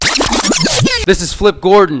This is Flip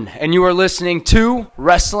Gordon, and you are listening to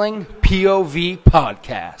Wrestling POV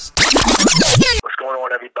Podcast. What's going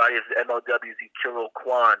on, everybody? It's MLW's Kiro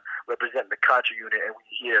Kwan representing the Contra Unit, and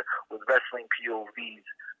we're here with Wrestling POV's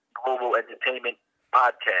Global Entertainment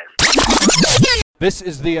Podcast. This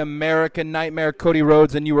is the American Nightmare, Cody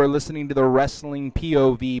Rhodes, and you are listening to the Wrestling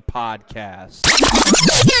POV Podcast.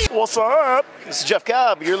 What's up? This is Jeff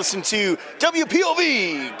Cobb. You're listening to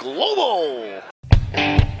WPOV Global.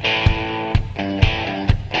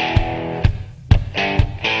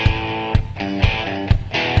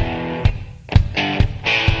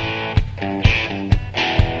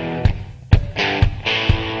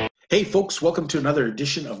 Hey folks, welcome to another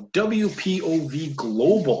edition of WPOV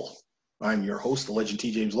Global. I'm your host, the legend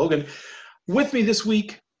T. James Logan. With me this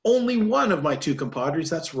week, only one of my two compadres.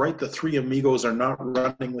 That's right, the three amigos are not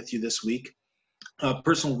running with you this week.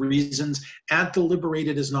 Personal reasons, Ant the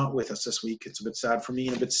Liberated is not with us this week. It's a bit sad for me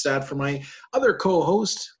and a bit sad for my other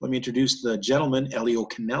co-host. Let me introduce the gentleman, Elio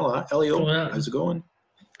Canella. Elio, how's it going?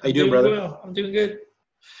 How you doing, brother? Well. I'm doing good.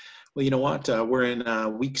 Well, you know what? We're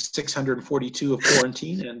in week 642 of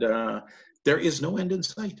quarantine, and there is no end in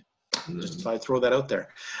sight. Just I throw that out there.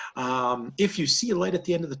 If you see a light at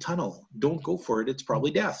the end of the tunnel, don't go for it. It's probably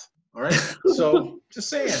death. All right? So just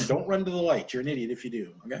saying, don't run to the light. You're an idiot if you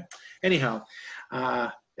do. Okay? Anyhow,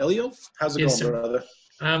 Elio, how's it going, brother?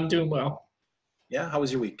 I'm doing well. Yeah? How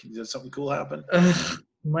was your week? Did something cool happen?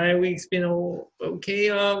 My week's been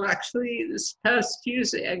okay. Actually, this past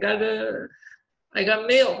Tuesday, I got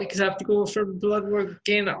mail because I have to go for blood work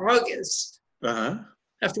again in August. Uh-huh.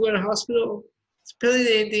 I have to go to the hospital. It's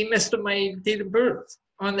really they messed up my date of birth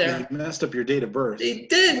on there. They messed up your date of birth. They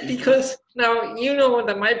did because now you know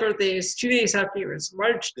that my birthday is 2 days after yours.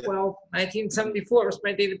 March 12, 1974 was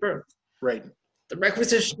my date of birth. Right. The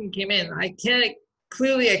requisition came in. I can't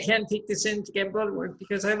take this in to get blood work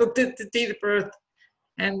because I looked at the date of birth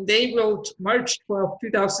and they wrote March 12,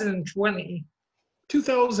 2020.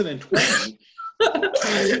 2020?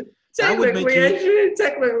 Technically,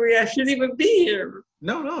 I shouldn't even be here.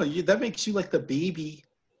 No, that makes you like the baby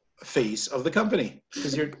face of the company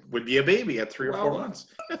because you would be a baby at 3 or 4 months.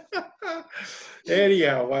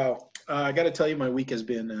 Anyhow, wow. I got to tell you, my week has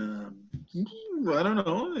been, I don't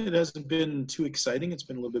know, it hasn't been too exciting. It's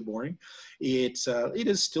been a little bit boring. It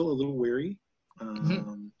is still a little weary.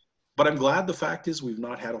 But I'm glad the fact is we've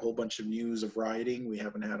not had a whole bunch of news of rioting. We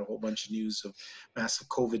haven't had a whole bunch of news of massive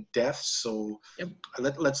COVID deaths. So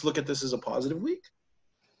let's look at this as a positive week.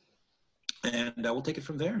 And we'll take it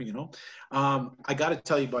from there, you know. I got to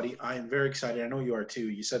tell you, buddy, I am very excited. I know you are too.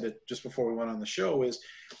 You said it just before we went on the show is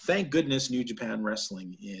thank goodness New Japan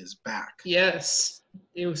Wrestling is back. Yes.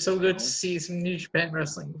 It was so good to see some New Japan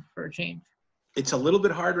Wrestling for a change. It's a little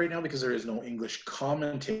bit hard right now because there is no English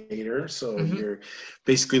commentator. So you're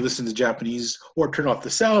basically listening to Japanese or turn off the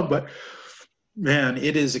sound. But, man,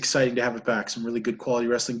 it is exciting to have it back. Some really good quality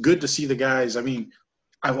wrestling. Good to see the guys. I mean,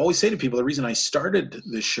 I've always said to people the reason I started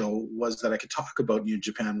this show was that I could talk about New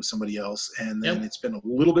Japan with somebody else. And then it's been a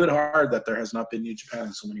little bit hard that there has not been New Japan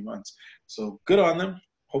in so many months. So good on them.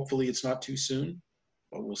 Hopefully it's not too soon.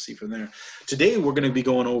 But we'll see from there. Today we're going to be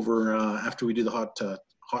going over, after we do the hot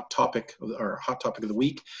topic of the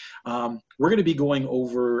week. We're going to be going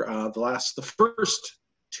over the first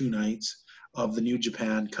 2 nights of the New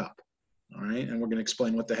Japan Cup. All right, and we're going to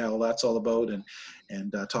explain what the hell that's all about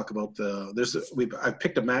and talk about I've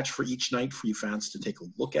picked a match for each night for you fans to take a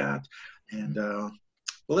look at. And well,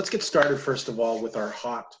 let's get started first of all with our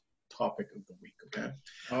hot topic of the week. Okay,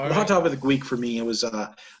 the hot topic of the week for me it was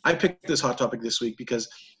I picked this hot topic this week because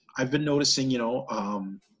I've been noticing,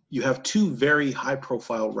 you have 2 very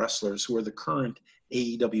high-profile wrestlers who are the current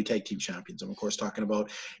AEW Tag Team Champions. I'm, of course, talking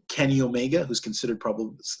about Kenny Omega, who's considered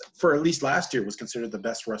probably, for at least last year, was considered the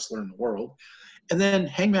best wrestler in the world. And then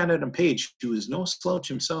Hangman Adam Page, who is no slouch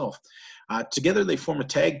himself. Together, they form a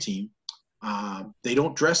tag team. They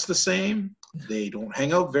don't dress the same. They don't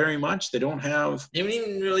hang out very much. They don't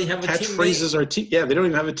even really have a catchphrases team name. They don't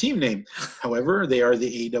even have a team name. However, they are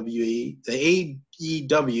the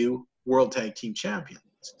AEW World Tag Team Champions.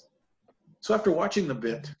 So after watching the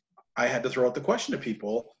bit, I had to throw out the question to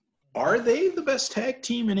people, are they the best tag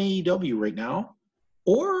team in AEW right now?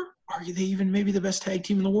 Or are they even maybe the best tag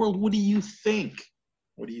team in the world? What do you think?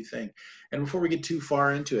 And before we get too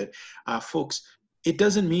far into it, folks, it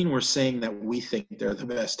doesn't mean we're saying that we think they're the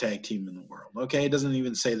best tag team in the world, okay? It doesn't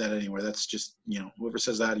even say that anywhere. That's just, whoever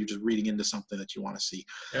says that, you're just reading into something that you want to see.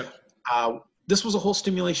 Yep. This was a whole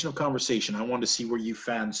stimulation of conversation. I wanted to see where you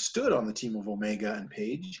fans stood on the team of Omega and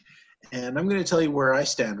Page. And I'm going to tell you where I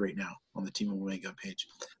stand right now on the Team Omega page.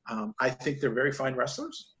 I think they're very fine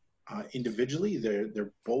wrestlers. individually.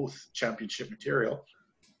 They're both championship material.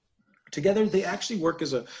 Together, they actually work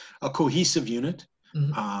as a cohesive unit.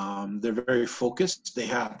 They're very focused.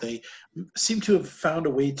 They seem to have found a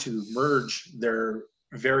way to merge their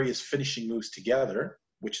various finishing moves together,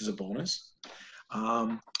 which is a bonus.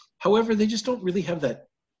 However, they just don't really have that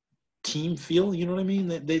team feel. You know what I mean?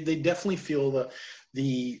 They definitely feel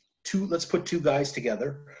the two. Let's put two guys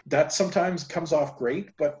together. That sometimes comes off great,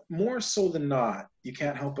 but more so than not, you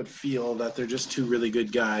can't help but feel that they're just two really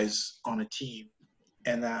good guys on a team.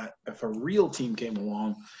 And that if a real team came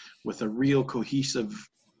along with a real cohesive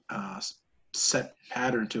set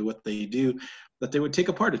pattern to what they do, that they would take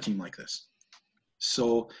apart a team like this.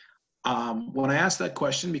 So when I asked that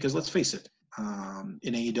question, because let's face it,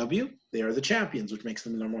 in AEW, they are the champions, which makes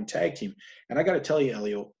them the number one tag team. And I got to tell you,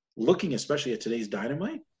 Elio, looking especially at today's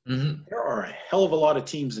Dynamite, there are a hell of a lot of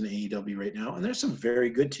teams in AEW right now, and there's some very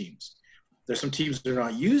good teams. There's some teams they're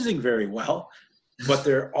not using very well, but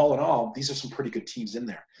they're all in all, these are some pretty good teams in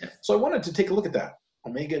there. Yeah. So I wanted to take a look at that.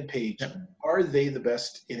 Omega and Page, are they the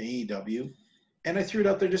best in AEW? And I threw it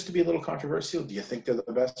out there just to be a little controversial. Do you think they're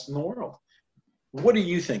the best in the world? What do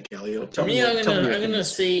you think, Elio? For me, I'm gonna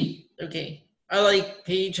say, okay, I like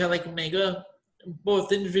Page, I like Omega,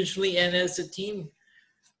 both individually and as a team.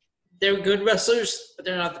 They're good wrestlers, but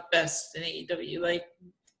they're not the best in AEW,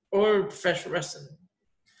 or professional wrestling.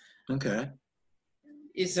 Okay.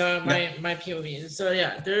 Is my POV. So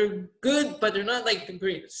yeah, they're good, but they're not the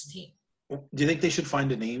greatest team. Do you think they should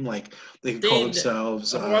find a name? They could call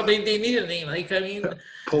themselves well, they need a name.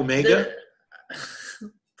 Pomega?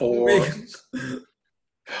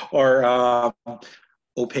 or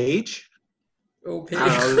Opage? Well,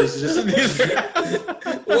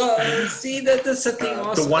 see, that's the thing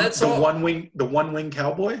also. The one wing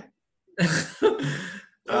cowboy?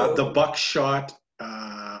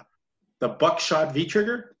 The buckshot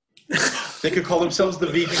V-trigger? They could call themselves the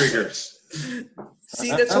V-triggers. See,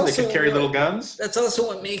 that's also they could carry little guns. That's also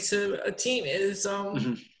what makes a team is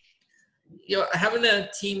having a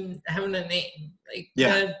team, having a name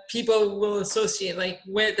that people will associate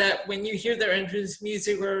with that. When you hear their entrance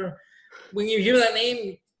music or when you hear that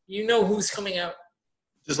name, you know who's coming out.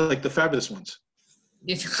 Just like the Fabulous Ones.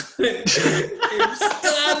 You're still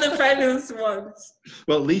on the Fabulous Ones.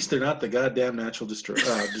 Well, at least they're not the goddamn natural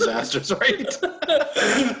disasters, right?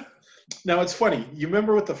 Now, it's funny. You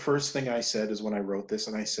remember what the first thing I said is when I wrote this,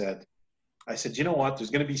 and I said, you know what?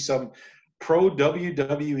 There's going to be some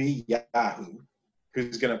pro-WWE Yahoo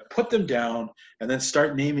who's going to put them down and then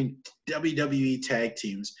start naming WWE tag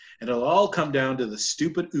teams, and it'll all come down to the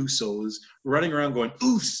stupid Usos running around going,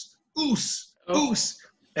 oos, oos, oos.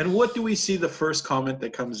 And what do we see the first comment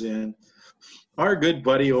that comes in? Our good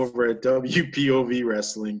buddy over at WPOV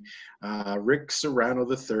Wrestling, Rick Serrano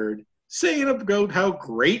III, saying about how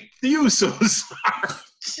great the Usos are.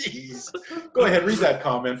 Jeez. Go ahead, read that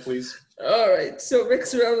comment, please. All right. So Rick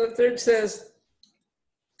Serrano III says,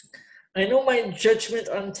 I know my judgment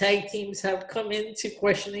on tag teams have come into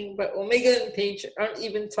questioning, but Omega and Page aren't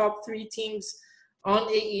even top 3 teams on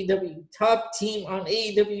AEW. Top team on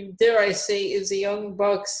AEW, dare I say, is the Young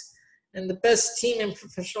Bucks, and the best team in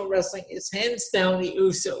professional wrestling is hands down the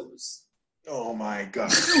Usos. Oh my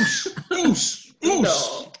God. Oos.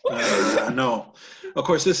 No. Of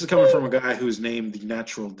course, this is coming from a guy who's named the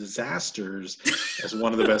Natural Disasters as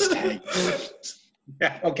one of the best tag teams.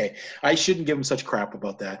 Yeah, okay. I shouldn't give him such crap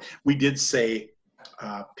about that. We did say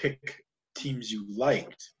pick teams you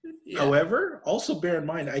liked. Yeah. However, also bear in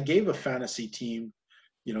mind, I gave a fantasy team.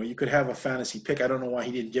 You could have a fantasy pick. I don't know why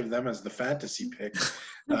he didn't give them as the fantasy pick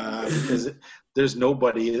because there's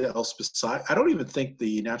nobody else beside. I don't even think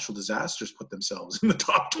the Natural Disasters put themselves in the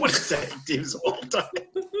top 20 tag teams of all time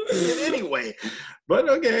in any way. But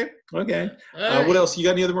okay. What else? You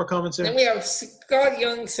got any other more comments there? Then we have Scott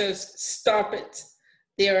Young says, stop it.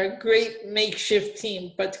 They are a great makeshift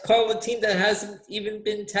team, but to call a team that hasn't even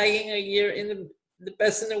been tagging a year in the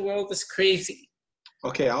best in the world is crazy.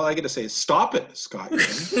 Okay, all I got to say is stop it, Scott. We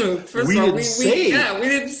didn't say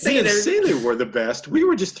they were the best. We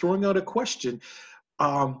were just throwing out a question.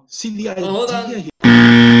 See the idea. Hold on.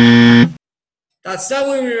 That's not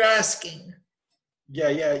what we were asking.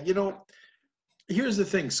 Yeah. Here's the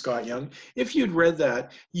thing, Scott Young. If you'd read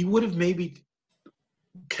that, you would have maybe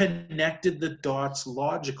connected the dots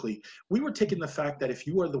logically. We were taking the fact that if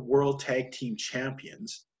you are the World Tag Team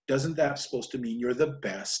Champions, doesn't that supposed to mean you're the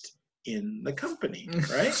best in the company,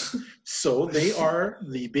 right? So they are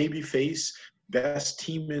the babyface best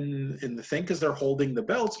team in the thing because they're holding the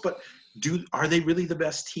belts, but are they really the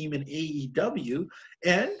best team in AEW?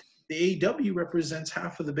 And the AEW represents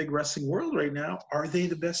half of the big wrestling world right now. Are they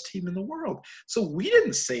the best team in the world? So we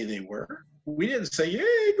didn't say they were. We didn't say,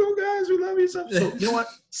 "Yay, go guys, we love you." So you know what?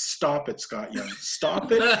 Stop it, Scott Young.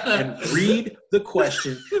 Stop it and read the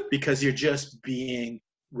question, because you're just being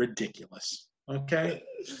ridiculous. Okay?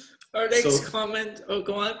 Our next comment. Oh,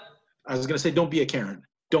 go on. I was going to say, don't be a Karen.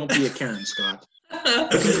 Don't be a Karen, Scott. You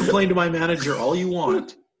can complain to my manager all you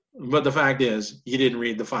want, but the fact is, you didn't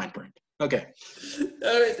read the fine print. Okay.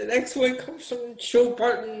 All right, the next one comes from Joe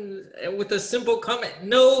Barton with a simple comment.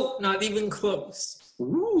 No, not even close.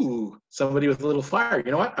 Ooh, somebody with a little fire.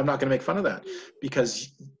 You know what? I'm not going to make fun of that,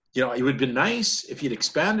 because, it would have been nice if you'd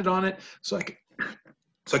expanded on it so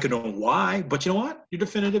I could know why. But you know what? You're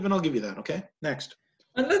definitive, and I'll give you that. Okay. Next.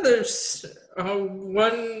 Another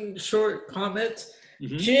one short comment.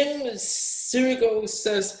 Mm-hmm. Jim Sirigo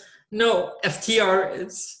says, no, FTR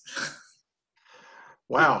is.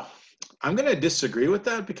 Wow. I'm going to disagree with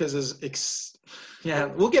that, because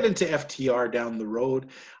we'll get into FTR down the road.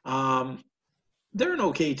 They're an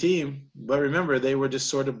okay team, but remember, they were just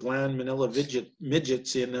sort of bland manila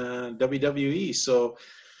midgets in WWE. So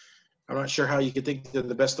I'm not sure how you could think they're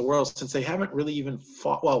the best in the world, since they haven't really even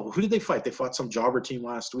fought. Well, who did they fight? They fought some jobber team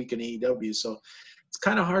last week in AEW. So it's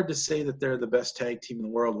kind of hard to say that they're the best tag team in the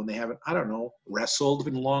world when they haven't, I don't know, wrestled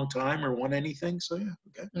in a long time or won anything. So, yeah,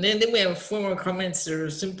 okay. And then we have 4 more comments that are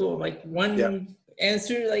simple, like one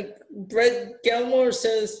answer. Like Brett Galmore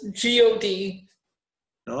says, G.O.D.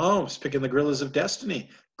 No, he's picking the Gorillas of Destiny.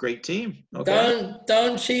 Great team. Okay.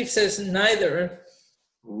 Don Chief says neither.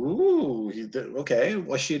 Ooh, okay.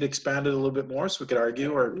 Well, she'd expanded a little bit more so we could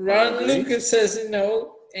argue. Or Ron Lucas says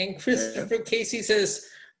no. And Christopher Casey says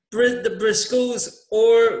the Briscoes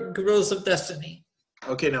or Gorillas of Destiny.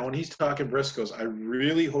 Okay, now when he's talking Briscoes, I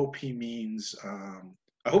really hope he means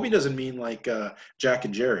I hope he doesn't mean like Jack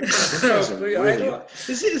and Jerry. Is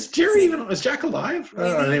Jerry even? Is Jack alive?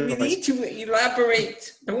 We need to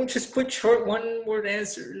elaborate. Don't just put short one-word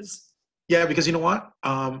answers. Yeah, because you know what?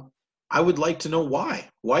 I would like to know why.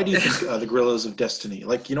 Why do you think the Gorillas of Destiny?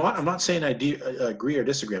 Like, you know what? I'm not saying I agree or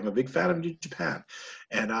disagree. I'm a big fan of New Japan,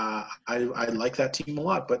 and I like that team a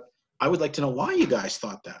lot. But I would like to know why you guys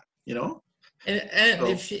thought that. You know. And so,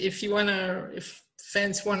 if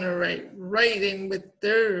fans want to write in with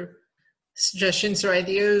their suggestions or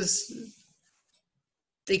ideas,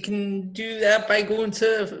 they can do that by going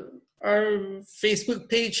to our Facebook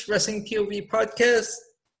page, Wrestling POV Podcast,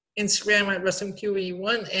 Instagram at Wrestling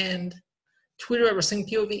POV1, and Twitter at Wrestling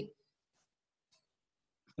POV.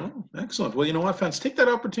 Oh, excellent. Well, you know what, fans, take that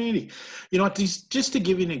opportunity. You know what, just to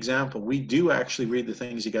give you an example, we do actually read the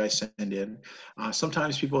things you guys send in.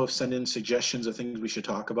 Sometimes people have sent in suggestions of things we should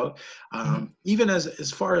talk about. Even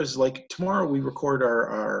as far as like tomorrow, we record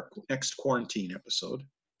our next quarantine episode.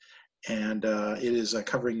 And it is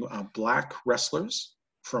covering black wrestlers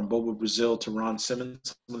from Bobo Brazil to Ron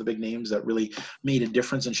Simmons, some of the big names that really made a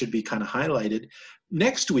difference and should be kind of highlighted.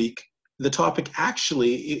 Next week, the topic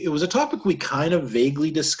actually, it was a topic we kind of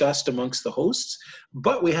vaguely discussed amongst the hosts,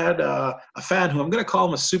 but we had a fan who I'm going to call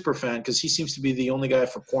him a super fan because he seems to be the only guy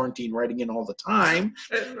for quarantine writing in all the time,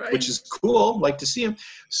 right. Which is cool. Like to see him.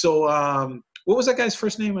 So what was that guy's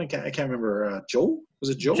first name? I can't remember. Joe?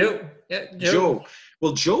 Was it Joe? Joe. Yeah, Joe.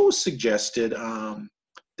 Well, Joe suggested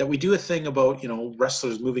that we do a thing about,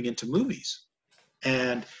 wrestlers moving into movies.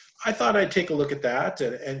 And I thought I'd take a look at that,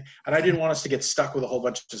 and I didn't want us to get stuck with a whole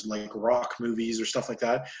bunch of just like rock movies or stuff like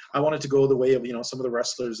that. I wanted to go the way of, some of the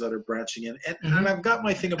wrestlers that are branching in. And I've got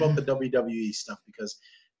my thing about the WWE stuff because,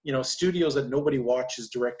 studios that nobody watches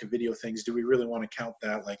direct-to-video things, do we really want to count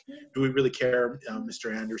that? Like, do we really care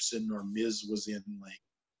Mr. Anderson or Miz was in, like,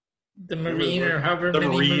 The Marine or however many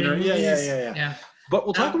movies. Yeah. But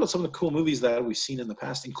we'll talk about some of the cool movies that we've seen in the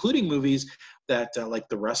past, including movies that, like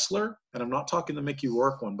The Wrestler, and I'm not talking the Mickey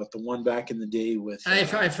Rourke one, but the one back in the day with... I've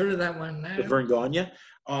heard of that one. With Vern Gagne.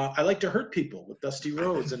 I Like to Hurt People with Dusty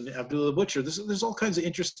Rhodes and Abdullah the Butcher. There's all kinds of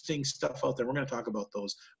interesting stuff out there. We're going to talk about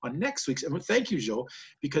those on next week's. And thank you, Joe,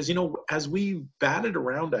 because, as we batted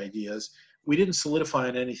around ideas, we didn't solidify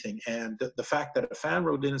on anything. And the fact that a fan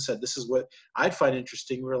wrote in and said, this is what I'd find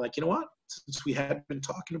interesting, we were like, you know what? Since we had been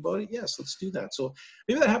talking about it, yes, let's do that. So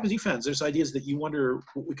maybe that happens to you fans. There's ideas that you wonder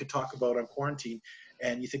what we could talk about on quarantine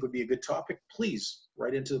and you think would be a good topic. Please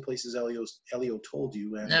write into the places Elio told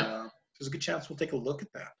you. And there's a good chance we'll take a look at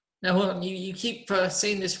that. Now, hold on. You keep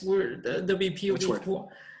saying this word, WPOV.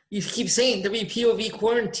 You keep saying WPOV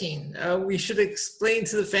quarantine. We should explain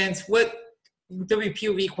to the fans what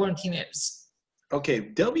WPOV quarantine is. Okay,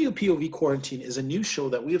 WPOV Quarantine is a new show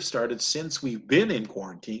that we have started since we've been in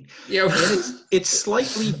quarantine. Yeah, and it's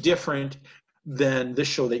slightly different than this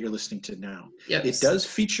show that you're listening to now. Yes. It does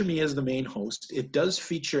feature me as the main host. It does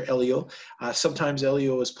feature Elio. Sometimes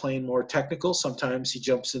Elio is playing more technical. Sometimes he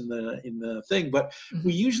jumps in the thing. But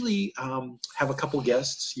we usually have a couple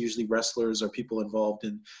guests, usually wrestlers or people involved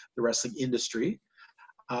in the wrestling industry.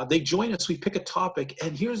 They join us. We pick a topic,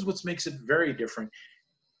 and here's what makes it very different.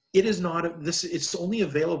 It is not this. It's only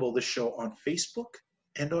available, this show, on Facebook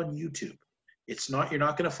and on YouTube. It's not. You're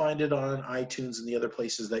not going to find it on iTunes and the other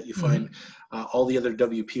places that you find all the other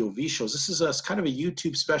WPOV shows. This is a kind of a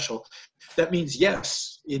YouTube special. That means,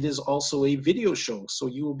 yes, it is also a video show. So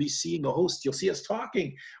you will be seeing a host. You'll see us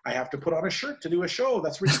talking. I have to put on a shirt to do a show.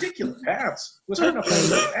 That's ridiculous. Pants. It was hard enough to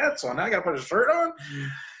put pants on. I got to put a shirt on.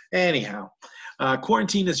 Anyhow,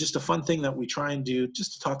 quarantine is just a fun thing that we try and do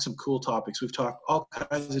just to talk some cool topics. We've talked all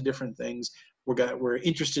kinds of different things. We're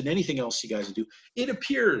interested in anything else you guys do. It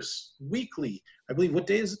appears weekly. I believe, what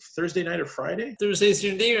day is it? Thursday night or Friday? Thursdays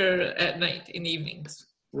during the day or at night in the evenings.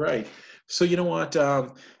 Right. So you know what?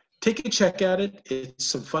 Take a check at it. It's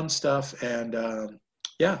some fun stuff. And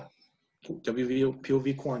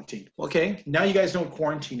WPOV Quarantine. Okay, now you guys know what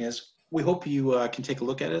quarantine is. We hope you can take a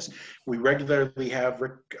look at us. We regularly have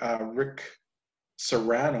Rick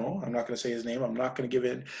Serrano. I'm not going to say his name. I'm not going to give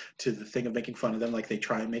in to the thing of making fun of them like they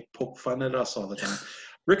try and poke fun at us all the time.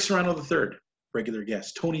 Rick Serrano III, regular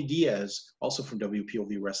guest. Tony Diaz, also from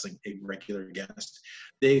WPOV Wrestling, a regular guest.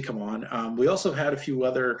 They come on. We also have had a few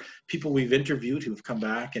other people we've interviewed who have come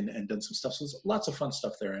back and done some stuff. So there's lots of fun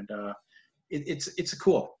stuff there. And it's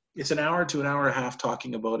cool. It's an hour to an hour and a half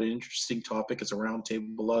talking about an interesting topic. It's a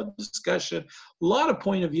roundtable, a lot of discussion, a lot of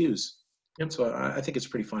point of views. And so I think it's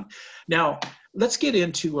pretty fun. Now, let's get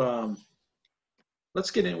into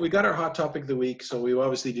we got our hot topic of the week. So we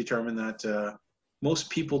obviously determined that most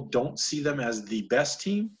people don't see them as the best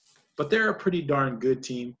team, but they're a pretty darn good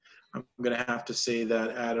team. I'm going to have to say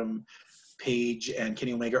that Adam Page and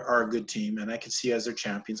Kenny Omega are a good team, and I can see as their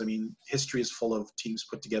champions. I mean, history is full of teams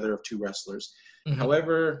put together of two wrestlers.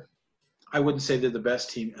 However, I wouldn't say they're the best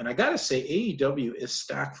team. And I got to say, AEW is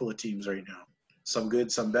stacked full of teams right now. Some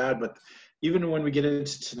good, some bad, but even when we get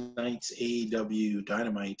into tonight's AEW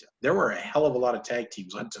Dynamite, there were a hell of a lot of tag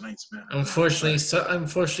teams on tonight's match.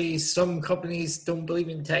 Unfortunately, some companies don't believe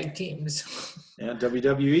in tag teams. And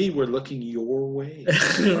WWE, we're looking your way.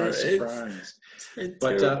 Surprise.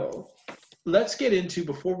 But let's get into,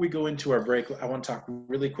 before we go into our break, I want to talk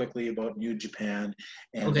really quickly about New Japan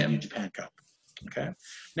and the New Japan Cup. Okay.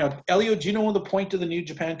 Now, Elio, do you know the point of the New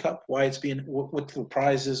Japan Cup? Why it's being, what the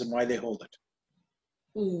prize is and why they hold it?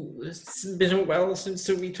 Ooh, it's been a while since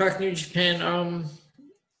we talked New Japan.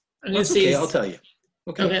 That's okay, I'll tell you.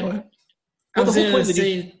 Okay. Go ahead. I was going to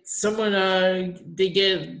say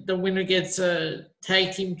the winner gets a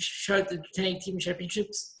tag team shot, the tag team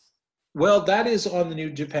championships. Well, that is on the New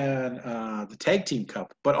Japan, the Tag Team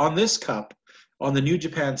Cup. But on this cup, on the New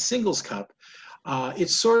Japan Singles Cup,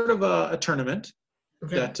 it's sort of a tournament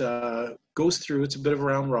that goes through. It's a bit of a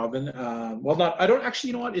round robin. You know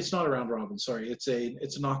what? It's not a round robin. Sorry. It's a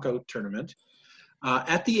knockout tournament.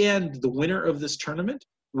 At the end, the winner of this tournament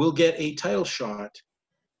will get a title shot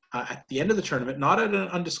at the end of the tournament, not at an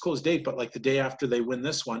undisclosed date, but like the day after they win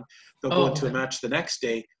this one, they'll go into a match the next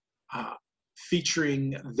day,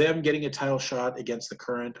 featuring them getting a title shot against the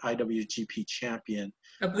current IWGP champion.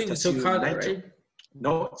 I believe it's Okada, right?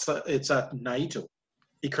 No, it's Naito.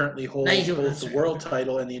 He currently holds both the world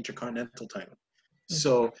title and the Intercontinental title.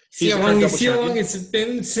 So see how long it's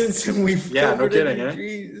been since we've covered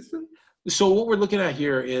it. So what we're looking at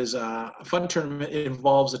here is a fun tournament. It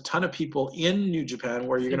involves a ton of people in New Japan,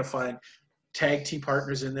 where you're going to find tag team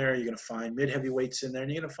partners in there. You're going to find mid-heavyweights in there,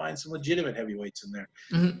 and you're going to find some legitimate heavyweights in there.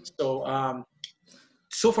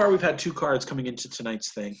 So far we've had 2 cards coming into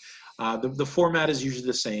tonight's thing. The format is usually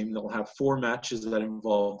the same. They'll have 4 matches that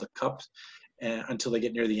involve the cup until they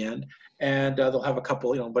get near the end. And they'll have a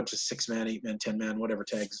couple, a bunch of 6-man, 8-man, 10-man, whatever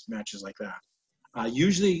tags, matches like that.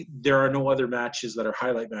 Usually there are no other matches that are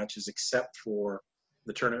highlight matches except for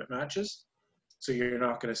the tournament matches. So you're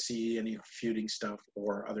not going to see any feuding stuff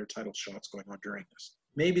or other title shots going on during this.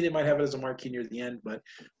 Maybe they might have it as a marquee near the end, but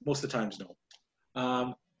most of the times no.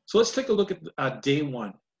 So let's take a look at day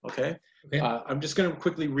 1, okay? I'm just going to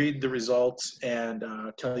quickly read the results and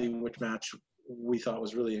tell you which match we thought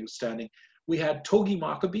was really outstanding. We had Togi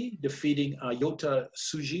Makabe defeating Yota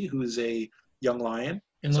Tsuji, who is a young lion.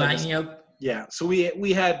 Yeah, so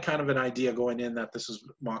we had kind of an idea going in that this was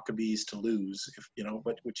Makabe's to lose,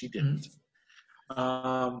 but which he didn't.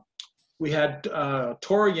 We had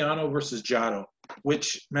Toru Yano versus Jado,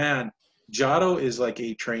 which, man, Jado is like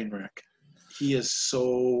a train wreck. He is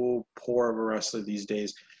so poor of a wrestler these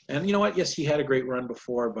days. And you know what? Yes, he had a great run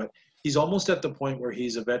before, but he's almost at the point where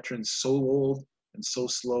he's a veteran so old and so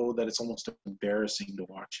slow that it's almost embarrassing to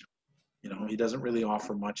watch him. You know, he doesn't really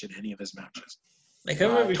offer much in any of his matches. Like I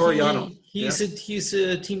remember Toriano. he used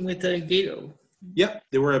a team with Gato. Yep,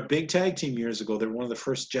 they were a big tag team years ago. They were one of the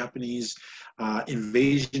first Japanese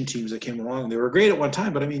invasion teams that came along. They were great at one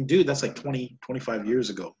time, but I mean, dude, that's like 20, 25 years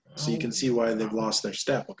ago. So you can see why they've lost their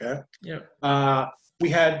step, okay? Yeah. We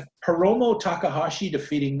had Hiromu Takahashi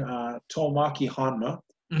defeating Tomoaki Honma.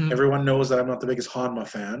 Mhm. Everyone knows that I'm not the biggest Honma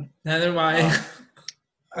fan. Neither am I.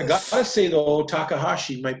 I gotta say, though,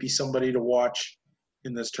 Takahashi might be somebody to watch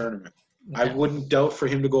in this tournament. I wouldn't doubt for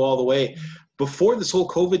him to go all the way. Before this whole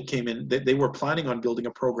COVID came in, they were planning on building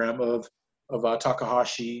a program of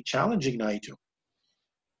Takahashi challenging Naito.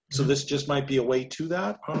 So this just might be a way to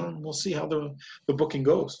that. We'll see how the booking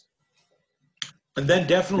goes. And then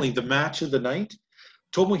definitely the match of the night,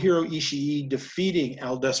 Tomohiro Ishii defeating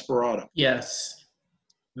El Desperado. Yes.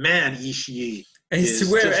 Man, Ishii. I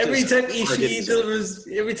swear, every time he hard-hitting.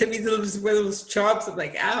 delivers one of those chops, I'm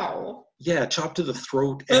like, ow. Yeah, chop to the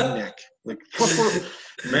throat and neck. Like,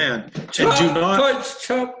 man. Chop, And do not. punch,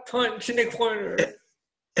 chop, punch in the corner.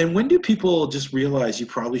 And when do people just realize you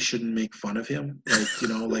probably shouldn't make fun of him? Like, you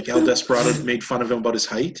know, like El Desperado made fun of him about his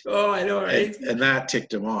height. Oh, I know, right? And that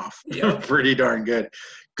ticked him off. Yep. Pretty darn good.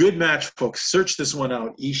 Good match, folks. Search this one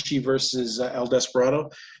out. Ishii versus El Desperado.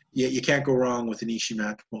 Yeah, you can't go wrong with an Ishii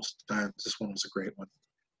match most times. This one was a great one.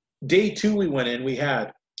 Day 2 we went in. We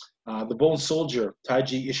had the Bone Soldier,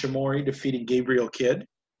 Taiji Ishimori, defeating Gabriel Kidd.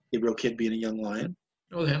 Gabriel Kidd being a young lion.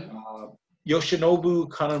 Okay. Yoshinobu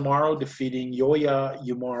Kanemaru defeating Yoya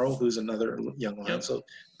Uemura, who's another young lion. Yep. So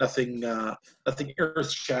nothing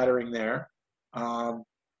earth-shattering there.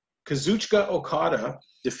 Kazuchika Okada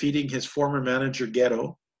defeating his former manager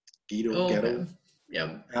Geto. Geto.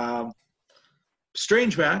 Yeah.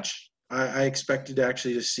 Strange match. I expected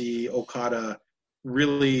actually to see Okada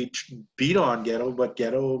really beat on Geto, but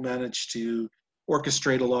Geto managed to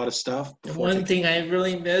orchestrate a lot of stuff. The one thing I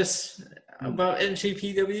really miss about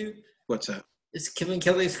NJPW What's that? is Kevin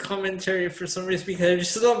Kelly's commentary for some reason, because I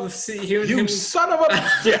just love hearing him. You son of a...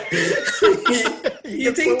 Yeah. He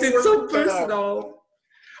takes it so personal.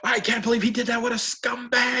 I can't believe he did that with a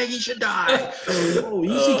scumbag. He should die. Oh,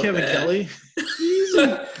 easy, Kevin Kelly.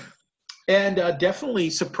 Easy. And definitely,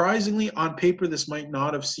 surprisingly, on paper, this might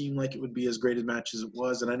not have seemed like it would be as great a match as it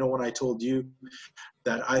was. And I know when I told you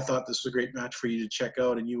that I thought this was a great match for you to check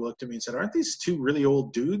out, and you looked at me and said, aren't these two really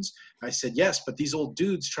old dudes? I said, yes, but these old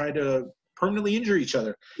dudes try to permanently injure each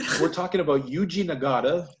other. We're talking about Yuji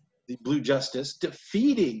Nagata, the Blue Justice,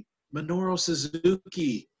 defeating Minoru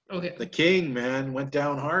Suzuki. Okay. The king, man, went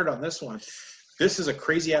down hard on this one. This is a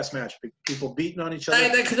crazy-ass match. People beating on each other.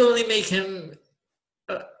 That could only make him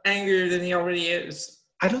angrier than he already is.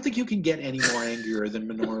 I don't think you can get any more angrier than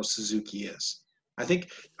Minoru Suzuki is. I think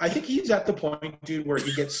he's at the point, dude, where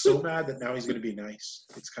he gets so mad that now he's going to be nice.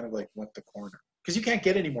 It's kind of like what the corner. Because you can't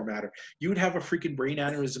get any more madder. You would have a freaking brain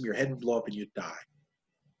aneurysm, your head would blow up, and you'd die.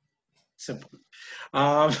 Simple.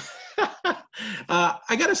 I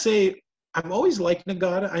got to say, I've always liked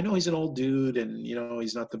Nagata. I know he's an old dude and, you know,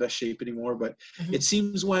 he's not the best shape anymore, but it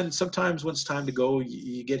seems sometimes when it's time to go,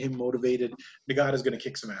 you get him motivated, Nagata's going to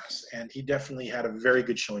kick some ass. And he definitely had a very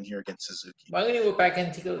good showing here against Suzuki. Why don't you go back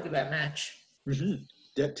and take a look at that match?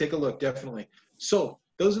 Take a look, definitely. So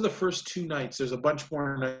those are the first 2 nights. There's a bunch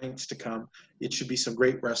more nights to come. It should be some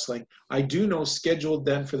great wrestling. I do know scheduled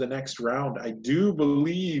then for the next round, I do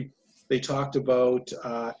believe they talked about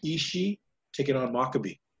Ishii taking on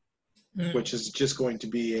Maccabi. Which is just going to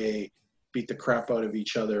be a beat the crap out of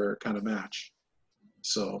each other kind of match.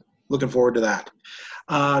 So looking forward to that.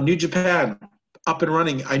 New Japan, up and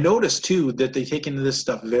running. I noticed, too, that they take into this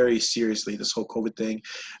stuff very seriously, this whole COVID thing.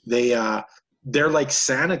 They're like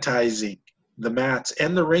sanitizing the mats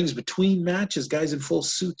and the rings between matches, guys in full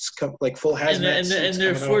suits, like full hazmat suits.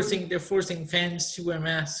 And they're forcing fans to wear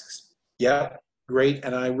masks. Yeah, great.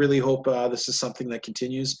 And I really hope this is something that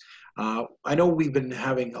continues. I know we've been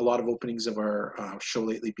having a lot of openings of our show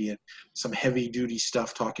lately, being some heavy-duty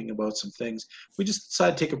stuff, talking about some things. We just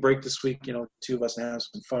decided to take a break this week, you know, 2 of us, and have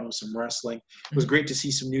some fun with some wrestling. It was great to see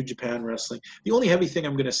some New Japan wrestling. The only heavy thing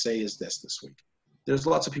I'm going to say is this week. There's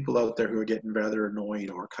lots of people out there who are getting rather annoyed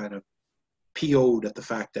or kind of PO'd at the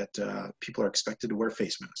fact that people are expected to wear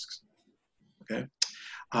face masks. Okay?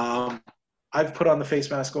 I've put on the face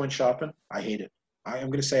mask going shopping. I hate it. I'm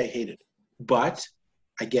going to say I hate it. But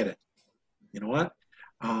I get it. You know what?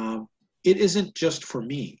 It isn't just for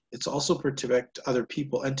me. It's also to protect other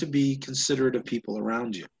people and to be considerate of people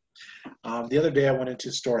around you. The other day I went into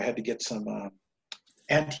a store. I had to get some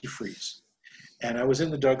antifreeze. And I was in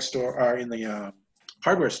the drugstore, or in the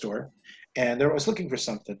hardware store, and I was looking for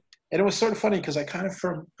something. And it was sort of funny because I kind of,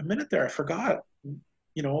 for a minute there, I forgot,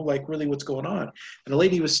 like really what's going on. And a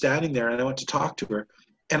lady was standing there, and I went to talk to her.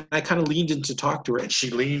 And I kind of leaned in to talk to her, and she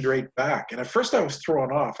leaned right back. And at first I was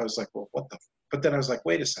thrown off. I was like, well, what the? But then I was like,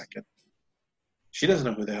 wait a second. She doesn't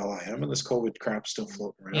know who the hell I am, and this COVID crap's still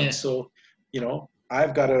floating around. Yeah. So,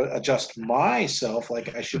 I've got to adjust myself.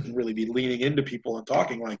 Like, I shouldn't really be leaning into people and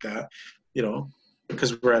talking like that,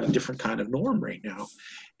 because we're at a different kind of norm right now.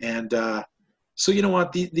 And so you know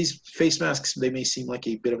what? These face masks, they may seem like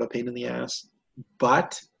a bit of a pain in the ass,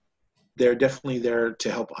 but they're definitely there to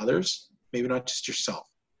help others, maybe not just yourself.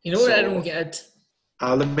 You know what I don't get?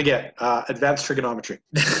 Let me get advanced trigonometry.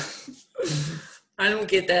 I don't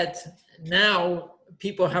get that. Now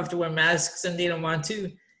people have to wear masks and they don't want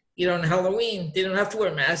to. On Halloween, they don't have to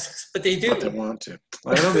wear masks, but they do. But they want to.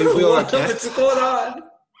 I don't know. Maybe we all can. What's going on?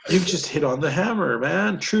 You've just hit on the hammer,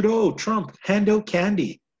 man. Trudeau, Trump, hand out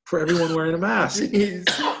candy for everyone wearing a mask. Jeez.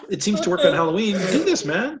 It seems to work on Halloween. Do this,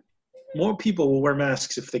 man. More people will wear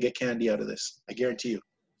masks if they get candy out of this. I guarantee you.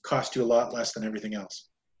 Cost you a lot less than everything else.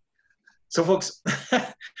 So, folks,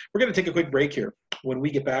 we're going to take a quick break here. When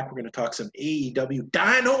we get back, we're going to talk some AEW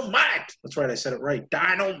Dynamite. That's right. I said it right.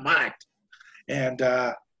 Dynamite. And,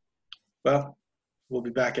 well, we'll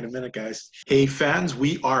be back in a minute, guys. Hey, fans,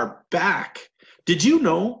 we are back. Did you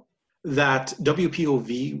know that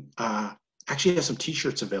WPOV actually has some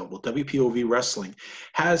T-shirts available? WPOV Wrestling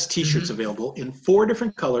has T-shirts available in 4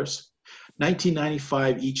 different colors.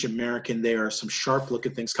 $19.95 each American. They are some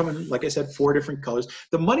sharp-looking things coming. Like I said, 4 different colors.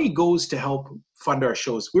 The money goes to help fund our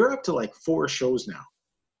shows. We're up to like 4 shows now.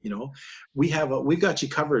 We've got you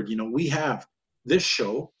covered. We have this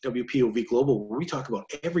show, WPOV Global, where we talk about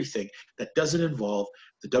everything that doesn't involve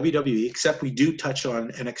the WWE, except we do touch on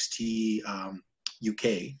NXT UK.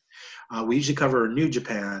 We usually cover New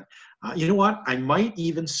Japan. You know what? I might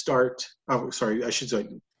even start. Oh, sorry. I should say.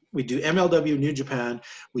 We do MLW, New Japan.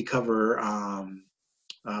 We cover,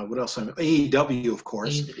 what else? AEW, of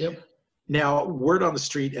course. Yep. Now, word on the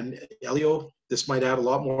street, and Elio, this might add a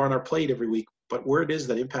lot more on our plate every week, but word is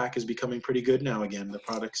that Impact is becoming pretty good now again. The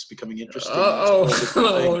product's becoming interesting.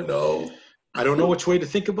 Oh, no. I don't know which way to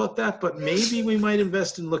think about that, but maybe we might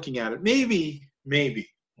invest in looking at it. Maybe.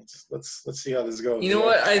 Let's see how this goes. You know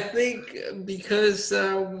what? I think because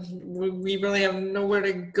we really have nowhere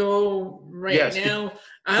to go now.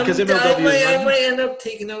 I might end up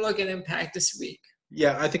taking a look at Impact this week.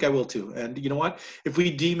 Yeah, I think I will too. And you know what? If we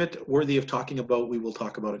deem it worthy of talking about, we will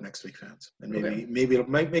talk about it next week, fans. And maybe it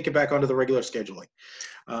might make it back onto the regular scheduling.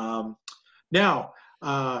 Now,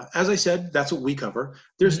 as I said, that's what we cover.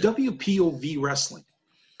 There's WPOV Wrestling,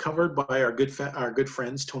 covered by our good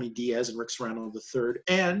friends Tony Diaz and Rick Serrano III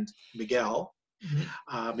and Miguel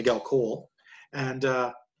Cole. And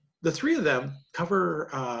the 3 of them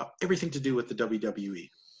cover everything to do with the WWE.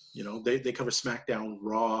 They cover SmackDown,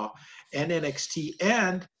 Raw, and NXT,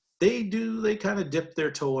 and they kind of dip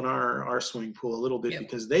their toe in our swimming pool a little bit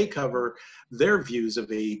because they cover their views of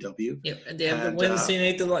AEW. Yep, and they have the Wednesday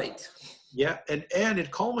Night Delight. Yeah, and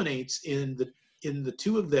it culminates in the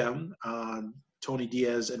 2 of them, Tony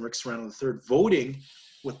Diaz and Rick Serrano III, voting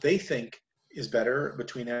what they think is better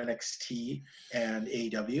between NXT and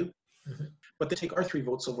AEW. But they take our 3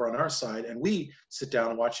 votes over on our side, and we sit down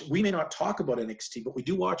and watch it. We may not talk about NXT, but we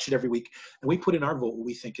do watch it every week, and we put in our vote what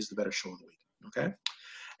we think is the better show of the week. Okay?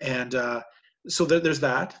 And so there's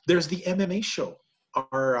that. There's the MMA show.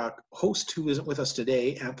 Our host, who isn't with us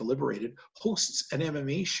today, Antha Liberated, hosts an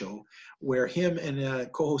MMA show where him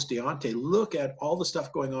and co-host Deontay look at all the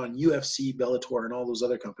stuff going on, UFC, Bellator, and all those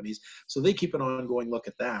other companies. So they keep an ongoing look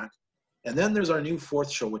at that. And then there's our new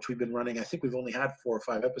 4th show, which we've been running. I think we've only had 4 or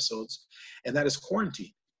 5 episodes, and that is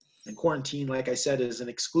Quarantine. And Quarantine, like I said, is an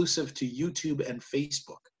exclusive to YouTube and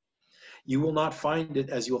Facebook. You will not find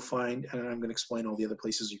it as you'll find, and I'm going to explain all the other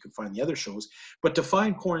places you can find the other shows. But to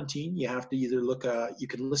find Quarantine, you have to either look, you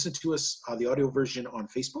can listen to us, the audio version on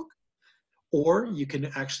Facebook, or you can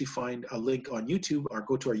actually find a link on YouTube or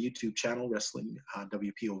go to our YouTube channel, Wrestling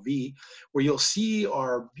WPOV, where you'll see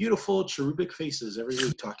our beautiful cherubic faces every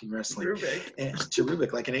week talking wrestling.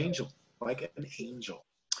 Cherubic, like an angel.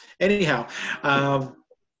 Anyhow,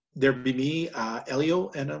 there'll be me,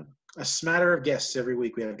 Elio, and a smatter of guests every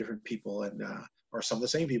week. We have different people and or some of the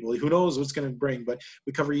same people. Who knows what's going to bring, but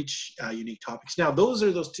we cover each unique topics. Now,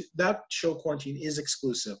 that show Quarantine is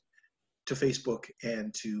exclusive to Facebook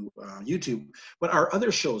and to YouTube. But our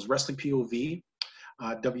other shows, Wrestling POV,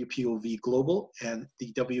 WPOV Global, and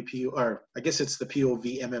the the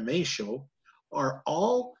POV MMA show, are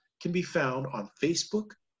all can be found on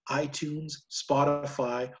Facebook, iTunes,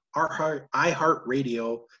 Spotify,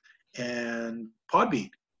 iHeartRadio, and Podbean.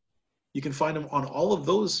 You can find them on all of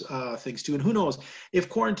those things too. And who knows, if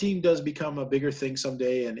quarantine does become a bigger thing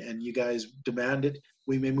someday and you guys demand it,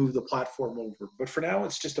 we may move the platform over. But for now,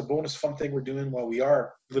 it's just a bonus fun thing we're doing while we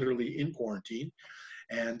are literally in quarantine.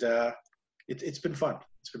 And it's been fun.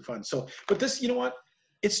 It's been fun. So, but this, you know what?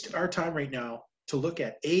 It's our time right now to look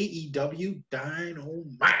at AEW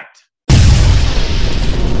Dynamite.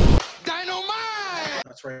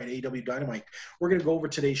 That's right, AEW Dynamite. We're going to go over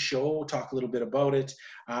today's show, talk a little bit about it.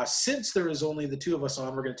 Since there is only the two of us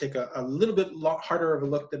on, we're going to take a little bit harder of a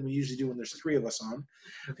look than we usually do when there's three of us on.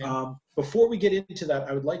 Okay. Before we get into that,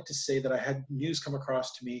 I would like to say that I had news come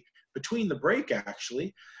across to me between the break,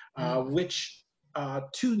 actually, which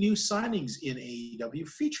two new signings in AEW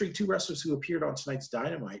featuring two wrestlers who appeared on tonight's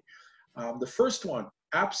Dynamite. The first one,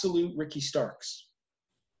 Absolute Ricky Starks.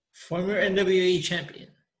 Former NWA champion.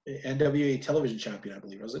 NWA television champion, I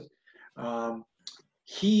believe, was it?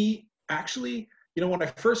 He actually, you know, when I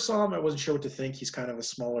first saw him, I wasn't sure what to think. He's kind of a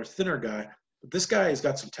smaller, thinner guy. But this guy has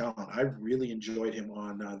got some talent. I really enjoyed him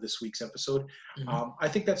on this week's episode. I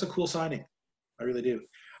think that's a cool signing. I really do.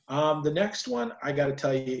 The next one, I got to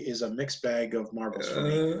tell you, is a mixed bag of marbles for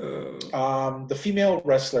me. The female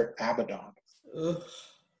wrestler, Abaddon.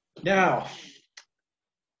 Now,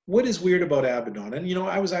 what is weird about Abaddon? And, you know,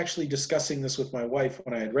 I was actually discussing this with my wife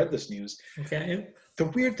when I had read this news. Okay. The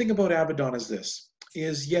weird thing about Abaddon is this,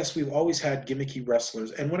 yes, we've always had gimmicky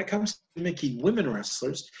wrestlers. And when it comes to gimmicky women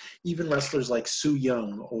wrestlers, even wrestlers like Su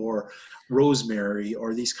Yung or Rosemary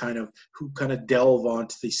or these who kind of delve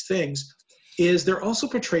onto these things, is they're also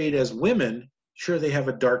portrayed as women. Sure, they have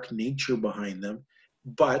a dark nature behind them,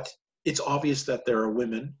 but it's obvious that there are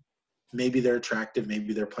women. Maybe they're attractive,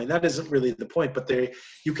 maybe they're plain. That isn't really the point, but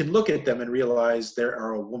you can look at them and realize there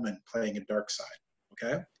are a woman playing a dark side,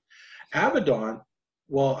 okay? Abaddon,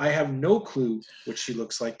 well, I have no clue what she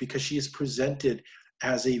looks like because she is presented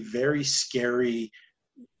as a very scary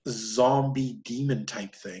zombie demon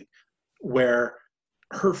type thing where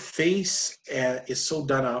her face is so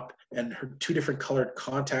done up and her two different colored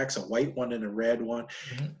contacts, a white one and a red one,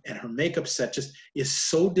 and her makeup set just is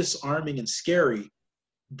so disarming and scary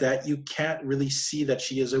that you can't really see that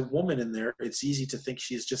she is a woman in there. It's easy to think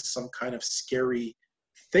she's just some kind of scary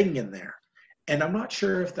thing in there. And I'm not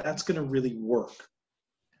sure if that's going to really work.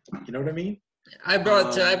 You know what I mean? I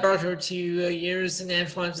brought her to yours and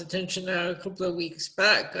Antoine's attention a couple of weeks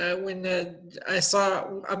back when I saw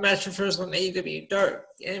a match of hers on AEW Dark.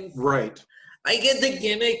 And right. I get the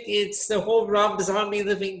gimmick. It's the whole Rob Zombie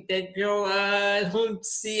Living Dead girl. I don't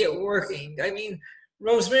see it working. I mean,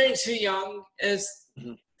 Rosemary Su Yung,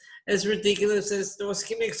 as ridiculous as those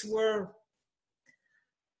gimmicks were,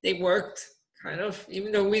 they worked kind of.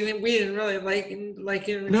 Even though we didn't really like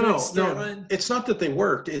it. No. It's not that they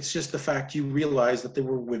worked. It's just the fact you realize that they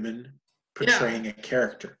were women portraying a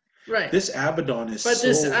character. Right. This Abaddon is. But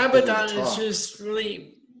this Abaddon is just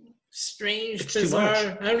really strange, it's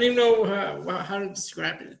bizarre. I don't even know how to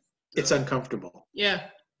describe it. It's uncomfortable. Yeah.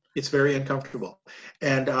 It's very uncomfortable.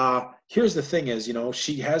 And here's the thing is, you know,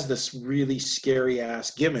 she has this really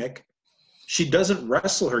scary-ass gimmick. She doesn't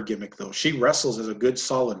wrestle her gimmick, though. She wrestles as a good,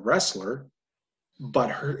 solid wrestler,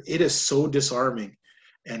 but it is so disarming.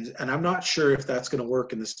 And I'm not sure if that's going to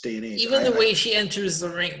work in this day and age. Even the way she enters the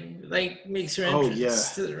ring, like, makes her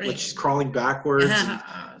entrance to the ring. Like she's crawling backwards, and,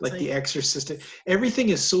 like The Exorcist. Everything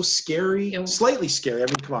is so scary, slightly scary. I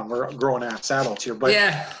mean, come on, we're grown-ass adults here. But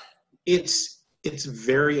it's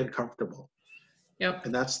very uncomfortable. Yep.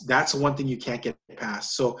 And that's one thing you can't get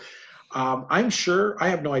past. So I'm sure, I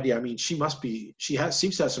have no idea. I mean, seems to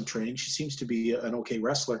have some training. She seems to be an okay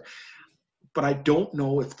wrestler. But I don't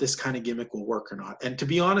know if this kind of gimmick will work or not. And to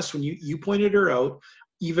be honest, when you pointed her out,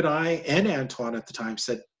 even I and Antoine at the time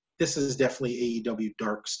said, this is definitely AEW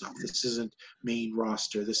Dark stuff. This isn't main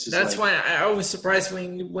roster. That's why I was surprised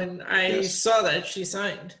when I saw that she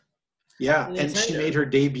signed. Yeah, and she made her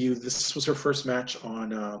debut. This was her first match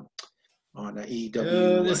on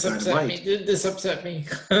AEW. This upset me. This upset me.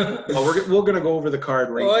 Well, we're going to go over the card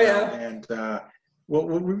now, and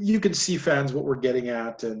you can see, fans, what we're getting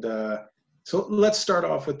at. And so let's start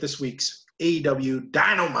off with this week's AEW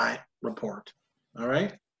Dynamite report. All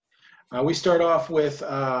right, we start off with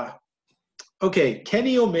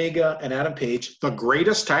Kenny Omega and Adam Page, the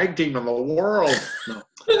greatest tag team in the world.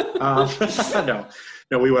 No.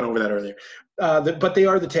 No, we went over that earlier. But they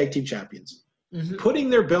are the tag team champions. Putting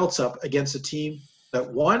their belts up against a team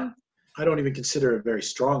that, one, I don't even consider a very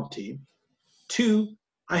strong team. Two,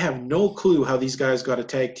 I have no clue how these guys got a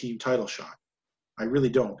tag team title shot. I really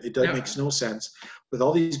don't. It makes no sense. With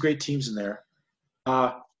all these great teams in there,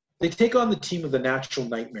 they take on the team of the Natural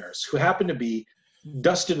Nightmares, who happen to be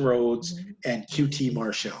Dustin Rhodes and QT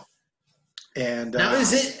Marshall. And now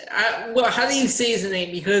is it? Well, how do you say his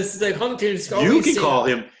name? Because the commentators always you can say call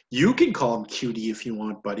him. You can call him QT if you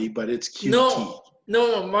want, buddy, but it's QT.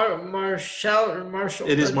 No, Marshall or Marshall.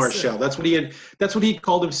 It is Marshall. That's what he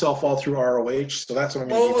called himself all through ROH. So that's what I'm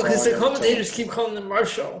going to Oh, because the commentators keep calling him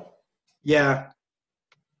Marshall. Yeah.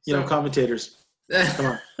 You know, commentators. Come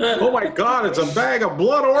on. Oh my God, it's a bag of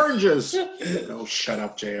blood oranges. Oh, shut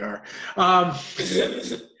up, JR.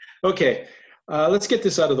 Okay. Let's get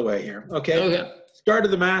this out of the way here. Okay. Start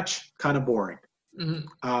of the match, kind of boring.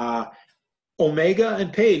 Mm-hmm. Omega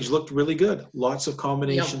and Paige looked really good. Lots of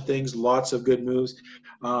combination things, lots of good moves.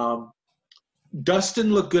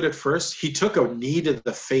 Dustin looked good at first. He took a knee to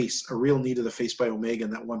the face, a real knee to the face by Omega,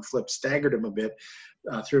 and that one flip staggered him a bit,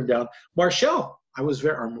 threw him down. Marshall, I was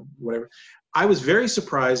very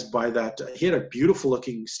surprised by that. He had a beautiful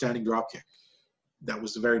looking standing dropkick. That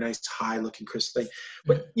was a very nice, high-looking, crisp thing.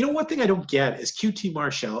 But you know, one thing I don't get is QT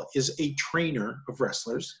Marshall is a trainer of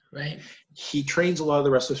wrestlers. Right. He trains a lot of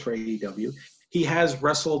the wrestlers for AEW. He has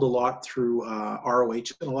wrestled a lot through ROH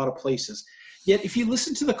in a lot of places. Yet, if you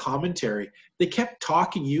listen to the commentary, they kept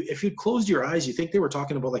talking. If you closed your eyes, you think they were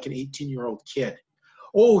talking about like an 18-year-old kid.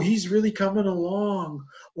 Oh, he's really coming along.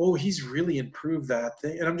 Oh, he's really improved that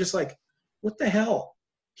thing. And I'm just like, what the hell?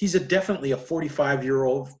 He's definitely a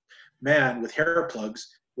 45-year-old man with hair plugs.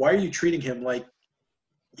 Why are you treating him like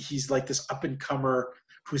he's like this up-and-comer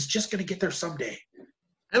who's just going to get there someday?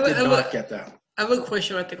 I did not get that. I have a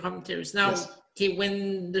question about the commentators. Now,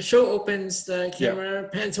 when the show opens, the camera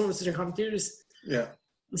pans over to the commentators. Yeah.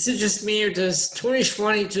 Is it just me, or does Tony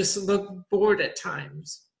Schiavone just look bored at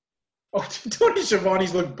times? Oh, Tony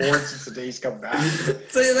Schiavone's looked bored since the day he's come back.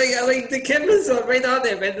 So, like the camera's right on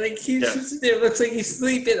there, man. Like, he's just there, looks like he's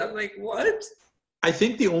sleeping. I'm like, what? I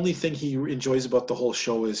think the only thing he enjoys about the whole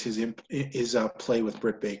show is his play with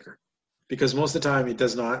Britt Baker, because most of the time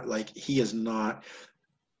he is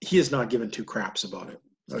not given two craps about it.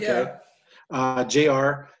 Okay. Yeah.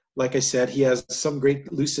 JR, like I said, he has some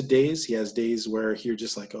great lucid days. He has days where you're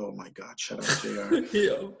just like, oh my God, shut up, JR.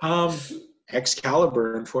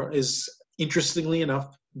 Excalibur is, interestingly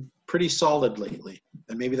enough, pretty solid lately.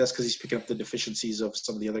 And maybe that's because he's picking up the deficiencies of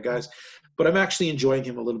some of the other guys. But I'm actually enjoying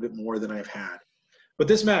him a little bit more than I've had. But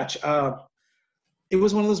this match, it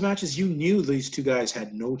was one of those matches you knew these two guys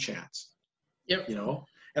had no chance. Yep. You know?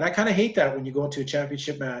 And I kind of hate that when you go into a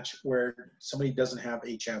championship match where somebody doesn't have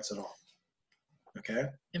a chance at all. Okay?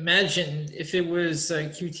 Imagine if it was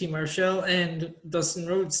QT Marshall and Dustin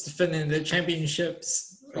Rhodes defending the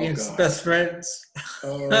championships against best friends.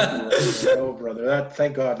 Oh, brother.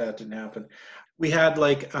 Thank God that didn't happen. We had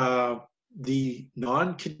the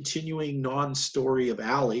non-continuing non-story of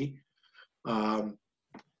Allie.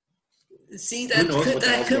 See,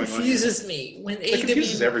 that confuses me. When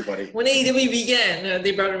confuses everybody. When AEW began,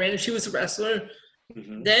 they brought her in. She was a wrestler.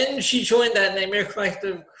 Mm-hmm. Then she joined that Nightmare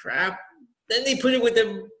Collective crap. Then they put it with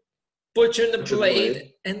the Butcher and the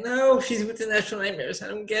Blade. And now she's with the National Nightmares. I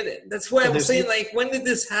don't get it. That's why I was saying, when did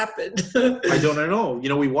this happen? I don't know. You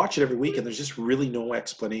know, we watch it every week, and there's just really no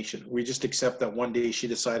explanation. We just accept that one day she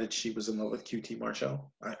decided she was in love with QT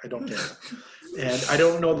Marshall. I don't get it. And I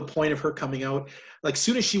don't know the point of her coming out. Like,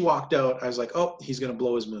 soon as she walked out, I was like, oh, he's going to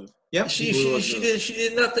blow his move. Yep. She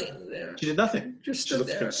did nothing there. She did nothing. She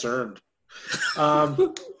looked concerned.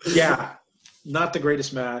 Yeah. Not the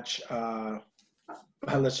greatest match.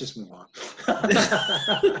 Let's just move on.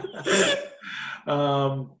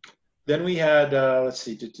 Then we had, let's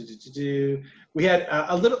see. We had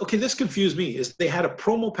a little, okay, this confused me, is they had a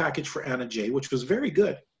promo package for Anna Jay, which was very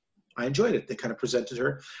good. I enjoyed it. They kind of presented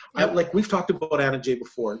her. Yep. We've talked about Anna Jay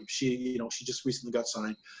before. She just recently got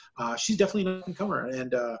signed. She's definitely an up-and-comer,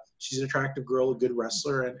 and she's an attractive girl, a good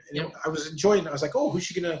wrestler. And you know, I was enjoying it. I was like, oh, who's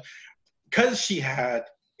she going to – because she had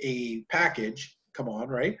a package – come on,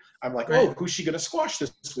 right? I'm like, oh, who's she going to squash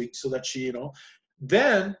this week so that she, you know.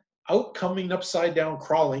 Then out coming upside down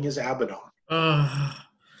crawling is Abaddon.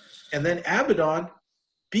 And then Abaddon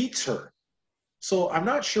beats her. So I'm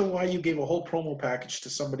not sure why you gave a whole promo package to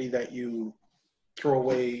somebody that you throw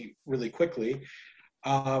away really quickly.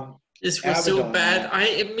 This was so bad. I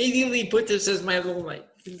immediately put this as my low light.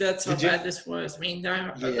 That's how bad this was. I mean,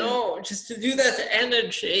 no, just to do that to Anna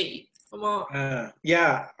Jay. Come on.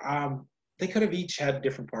 They could have each had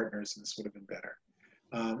different partners, and this would have been better.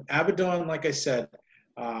 Abaddon, like I said,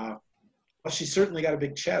 she certainly got a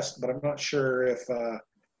big chest, but I'm not sure if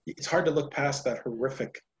it's hard to look past that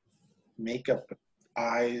horrific makeup,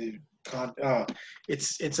 eye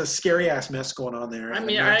it's a scary ass mess going on there. I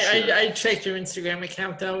mean, I checked her Instagram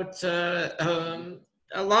account out.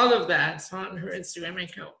 A lot of that's on her Instagram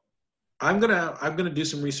account. I'm gonna do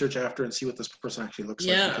some research after and see what this person actually looks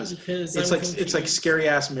like, because I'm it's like scary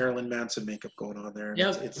ass Marilyn Manson makeup going on there.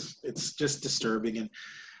 Yep. It's just disturbing,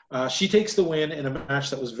 and she takes the win in a match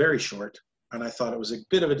that was very short, and I thought it was a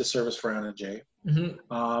bit of a disservice for Anna Jay.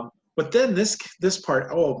 Mm-hmm. But then this part,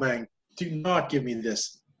 oh man, do not give me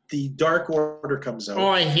this. The Dark Order comes out. Oh,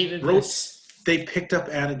 I hated this. They picked up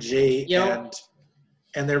Anna Jay, Yep.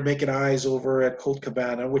 and they're making eyes over at Colt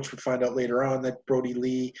Cabana, which we'd find out later on that Brody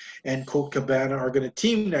Lee and Colt Cabana are going to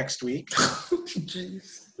team next week.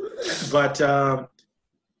 Jeez. But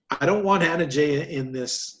I don't want Anna Jay in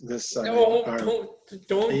this. No,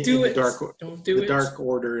 don't do it. Don't do it. The Dark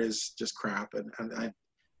Order is just crap, and I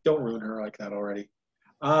don't ruin her like that already.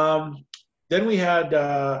 Then we had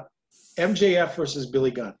MJF versus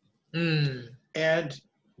Billy Gunn. And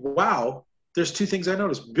wow, there's two things I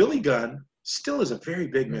noticed. Billy Gunn still is a very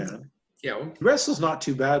big man. Yeah. He wrestles not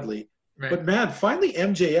too badly. Right. But man, finally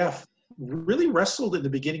MJF really wrestled in the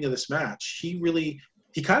beginning of this match. He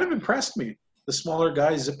kind of impressed me. The smaller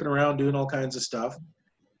guy zipping around doing all kinds of stuff.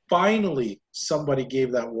 Finally, somebody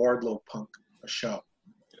gave that Wardlow punk a shot.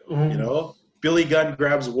 You know? Billy Gunn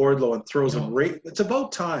grabs Wardlow and throws him right. It's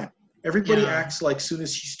about time. Everybody acts like soon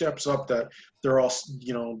as he steps up that they're all,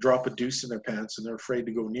 drop a deuce in their pants and they're afraid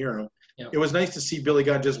to go near him. Yep. It was nice to see Billy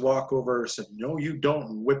Gunn just walk over and said, "No, you don't,"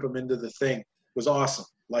 and whip him into the thing. It was awesome.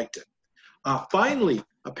 Liked it. Finally,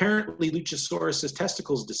 apparently Luchasaurus'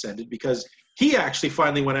 testicles descended because he actually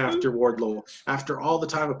finally went after Wardlow after all the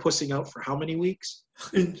time of pussing out for how many weeks?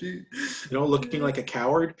 Looking like a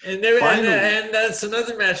coward. And that's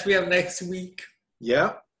another match we have next week.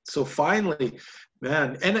 Yeah. So finally,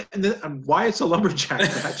 man, and why it's a lumberjack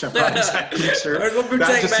match, I'm not exactly sure. Our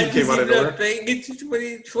lumberjack match is nowhere. Thing into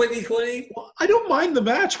 2020. Well, I don't mind the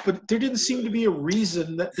match, but there didn't seem to be a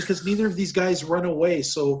reason because neither of these guys run away.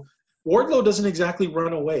 So Wardlow doesn't exactly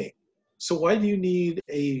run away. So why do you need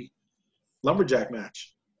a lumberjack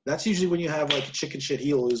match? That's usually when you have like a chicken shit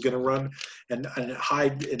heel who's going to run and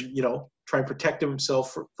hide and try and protect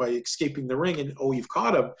himself by escaping the ring. And you've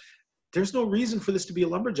caught him. There's no reason for this to be a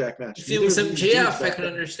lumberjack match. If it was MJF, I can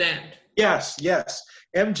understand. Yes.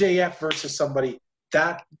 MJF versus somebody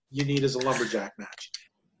that you need as a lumberjack match.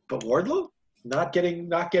 But Wardlow, not getting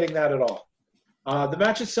that at all. The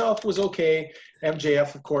match itself was okay.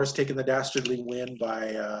 MJF, of course, taking the dastardly win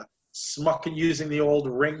by smucking using the old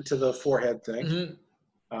ring to the forehead thing.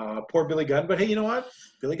 Mm-hmm. Poor Billy Gunn. But hey, you know what?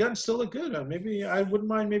 Billy Gunn still looked good. Maybe I wouldn't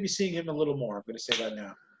mind maybe seeing him a little more. I'm going to say that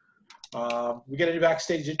now. We get a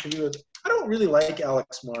backstage interview with. I don't really like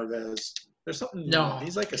Alex Marvez. There's something. No,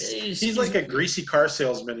 he's like a greasy car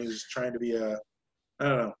salesman who's trying to be a. I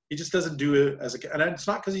don't know. He just doesn't do it as a. And it's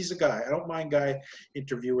not because he's a guy. I don't mind guy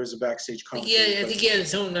interviewers, a backstage commentator. Yeah, I think he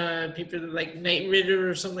has his own people like Night Ritter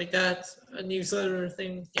or something like that. A newsletter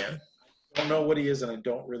thing. Yeah. I don't know what he is, and I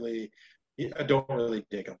don't really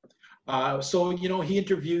dig him. So he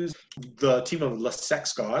interviews the team of the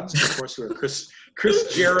Sex Gods, of course, who are Chris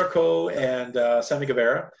Jericho and Sammy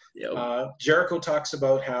Guevara. Yep. Jericho talks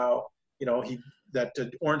about how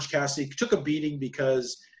Orange Cassidy took a beating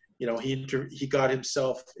because he got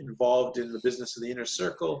himself involved in the business of the Inner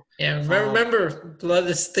Circle. Yeah, remember, blood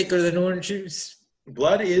is thicker than orange juice.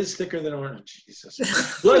 Blood is thicker than orange.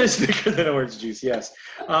 Jesus. Blood is thicker than orange juice, yes.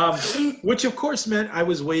 Which, of course, meant I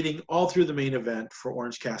was waiting all through the main event for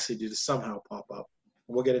Orange Cassidy to somehow pop up.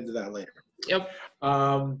 We'll get into that later. Yep.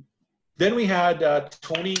 Then we had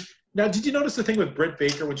Tony. Now, did you notice the thing with Britt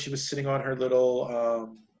Baker when she was sitting on her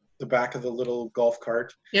little, the back of the little golf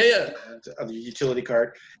cart? Yeah. And, the utility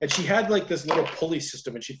cart. And she had like this little pulley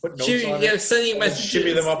system and she put notes on it. Sending messages.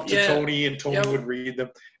 Shimmy them up to Tony and Tony would read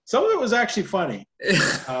them. Some of it was actually funny.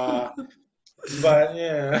 But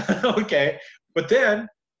yeah, okay. But then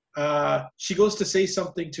she goes to say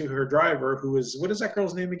something to her driver who is, what is that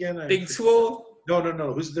girl's name again? Big Swole? No.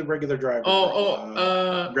 Who's the regular driver?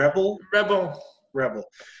 Rebel. Rebel.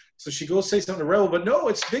 So she goes say something to Rebel, but no,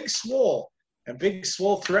 it's Big Swole. And Big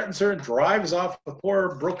Swole threatens her and drives off the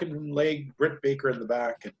poor broken leg Britt Baker in the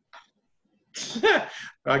back. And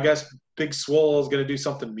I guess Big Swole is going to do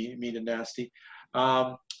something mean and nasty.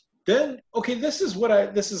 Then, okay, this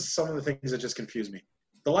is some of the things that just confuse me.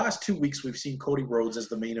 The last 2 weeks, we've seen Cody Rhodes as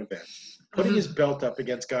the main event, putting his belt up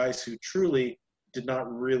against guys who truly did not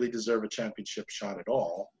really deserve a championship shot at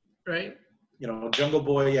all. Right. Jungle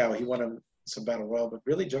Boy, he won some Battle Royal, but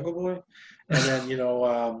really, Jungle Boy? And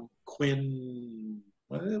then, Quinn,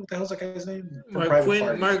 what the hell's that guy's name? Mark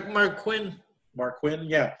Quinn. Mark Quinn,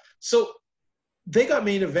 yeah. So, they got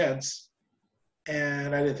main events,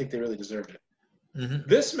 and I didn't think they really deserved it. Mm-hmm.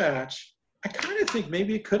 This match, I kind of think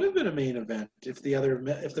maybe it could have been a main event if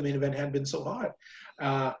the main event hadn't been so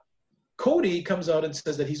hot. Cody comes out and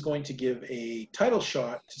says that he's going to give a title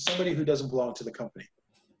shot to somebody who doesn't belong to the company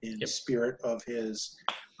in spirit of his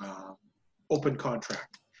open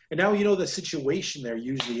contract. And now the situation there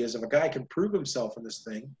usually is if a guy can prove himself in this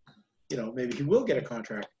thing, maybe he will get a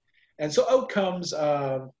contract. And so out comes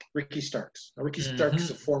Ricky Starks. Now, Ricky Starks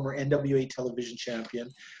is a former NWA television champion.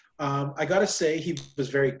 I got to say, he was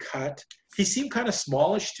very cut. He seemed kind of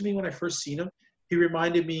smallish to me when I first seen him. He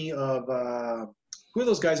reminded me of, who are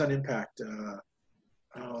those guys on Impact?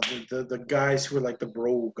 The guys who were like the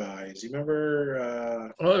bro guys. You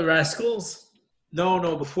remember? The Rascals?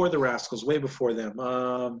 No, before the Rascals, way before them.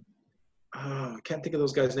 I can't think of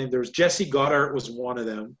those guys' names. There was Jesse Goddard was one of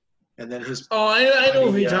them. And then his I know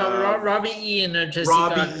who you're talking about. Robbie E. and Jesse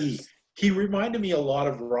Goddard. E. He reminded me a lot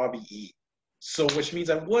of Robbie E. So, which means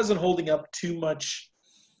I wasn't holding up too much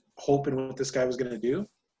hope in what this guy was going to do.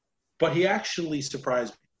 But he actually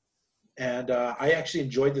surprised me. And I actually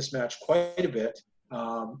enjoyed this match quite a bit.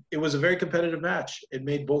 It was a very competitive match. It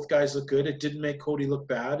made both guys look good. It didn't make Cody look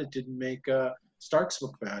bad. It didn't make Starks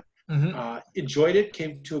look bad. Enjoyed it,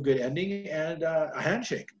 came to a good ending, and a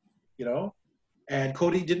handshake, And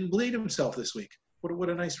Cody didn't bleed himself this week. What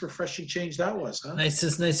a nice, refreshing change that was, huh? Nice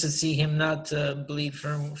to see him not bleed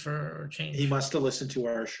for change. He must have listened to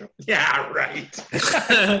our show. Yeah, right.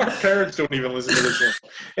 Our parents don't even listen to the show.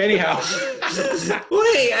 Anyhow.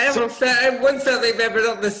 Wait, I have one family member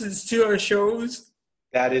that listens to our shows.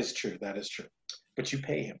 That is true. But you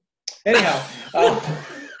pay him. Anyhow.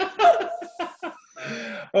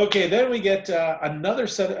 Okay, then we get another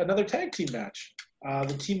tag team match.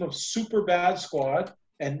 The team of Super Bad Squad.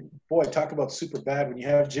 And boy, talk about super bad. When you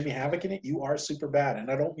have Jimmy Havoc in it, you are super bad.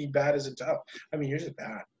 And I don't mean bad as in tough. I mean, you're just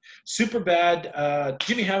bad. Super bad,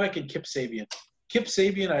 Jimmy Havoc and Kip Sabian. Kip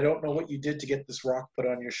Sabian, I don't know what you did to get this rock put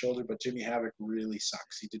on your shoulder, but Jimmy Havoc really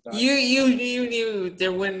sucks. He did not. You knew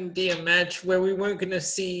there wouldn't be a match where we weren't going to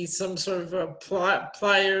see some sort of a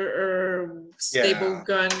plier or staple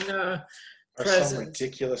gun or present. Some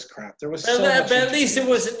ridiculous crap. There was but at least it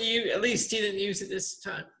wasn't you. At least he didn't use it this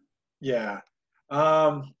time. Yeah.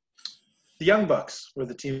 The Young Bucks were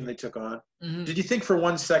the team they took on. Mm-hmm. Did you think for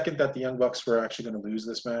 1 second that the Young Bucks were actually going to lose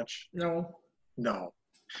this match? No.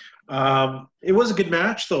 It was a good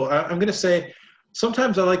match, though. I'm going to say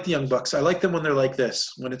sometimes I like the Young Bucks. I like them when they're like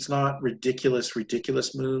this, when it's not ridiculous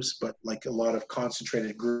moves, but like a lot of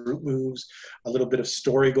concentrated group moves, a little bit of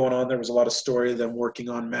story going on. There was a lot of story of them working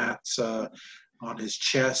on Matt's on his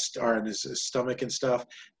chest or on his stomach and stuff.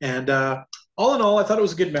 And all in all, I thought it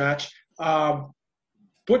was a good match.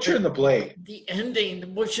 Butcher and the Blade. The ending, the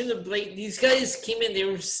Butcher and the Blade. These guys came in. They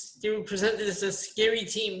were presented as a scary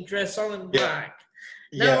team dressed all in black.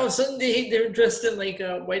 Now all of a sudden they were dressed in like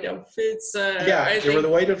white outfits. They were the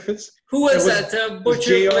white outfits. Who was that?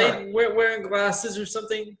 Butcher and Blade wearing glasses or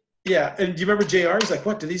something. Yeah, and do you remember JR? He's like,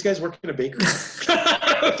 "What? Do these guys work in a bakery?"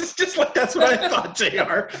 It's just like that's what I thought.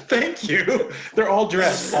 JR, thank you. They're all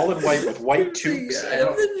dressed, all in white with white toques. I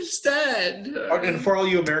don't understand. And for all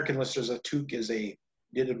you American listeners, a toque is a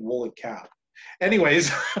knitted woolen cap.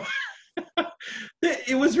 Anyways,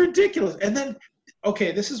 it was ridiculous. And then,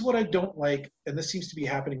 okay, this is what I don't like, and this seems to be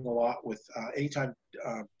happening a lot with anytime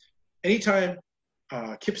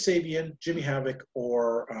Kip Sabian, Jimmy Havoc,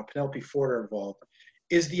 or Penelope Ford are involved,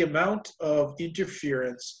 is the amount of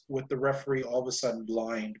interference with the referee all of a sudden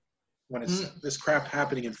blind when it's this crap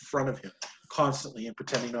happening in front of him constantly and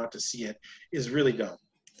pretending not to see it is really dumb.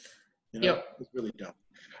 It's really dumb.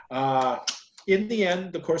 In the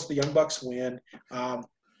end, of course, the Young Bucks win.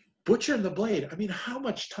 Butcher and the Blade, I mean, how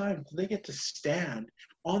much time do they get to stand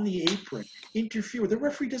on the apron, interfere? The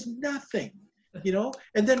referee does nothing,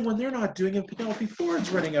 And then when they're not doing it, Penelope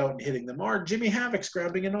Ford's running out and hitting them, or Jimmy Havoc's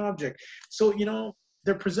grabbing an object. So,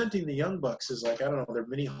 they're presenting the Young Bucks as like, I don't know, they're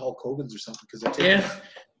mini Hulk Hogan's or something because they're taking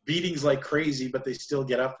beatings like crazy, but they still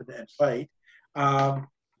get up and fight.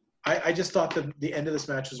 I just thought that the end of this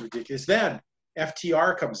match was ridiculous. Then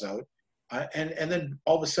FTR comes out. And then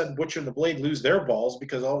all of a sudden Butcher and the Blade lose their balls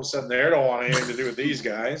because all of a sudden they don't want anything to do with these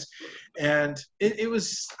guys. And it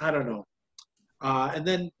was, I don't know. And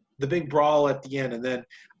then the big brawl at the end. And then,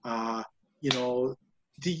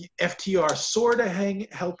 the FTR sort of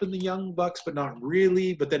helping the Young Bucks, but not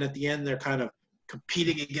really. But then at the end, they're kind of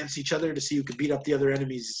competing against each other to see who can beat up the other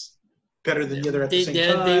enemies better than the other at the same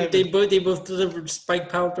time. They both delivered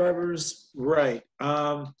spike pile drivers. Right.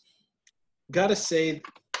 Gotta say,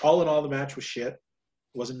 all in all, the match was shit.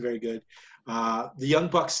 Wasn't very good. The Young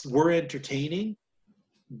Bucks were entertaining,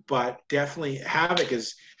 but definitely Havoc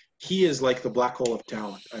he is like the black hole of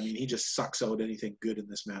talent. I mean, he just sucks out anything good in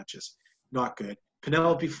this match. Is not good.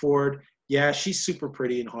 Penelope Ford, yeah, she's super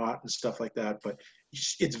pretty and hot and stuff like that, but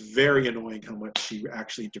it's very annoying how much she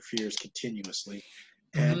actually interferes continuously.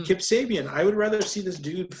 And Kip Sabian, I would rather see this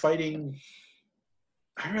dude fighting.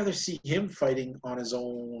 I'd rather see him fighting on his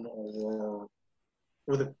own or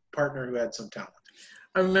with a partner who had some talent.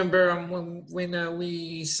 I remember when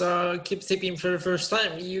we saw Kip Sabian for the first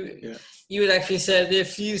time, you had actually said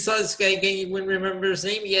if you saw this guy again, you wouldn't remember his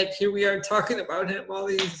name yet. Here we are talking about him all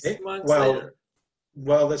these months later.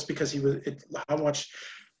 Well, that's because he was how much.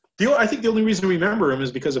 I think the only reason we remember him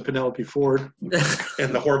is because of Penelope Ford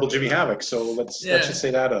and the horrible Jimmy Havoc. So let's just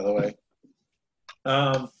say that out of the way.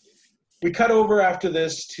 We cut over after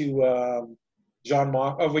this to John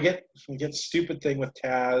Mox. Oh, we get stupid thing with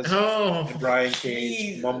Taz and Brian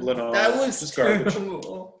Cage mumbling on. That was just terrible.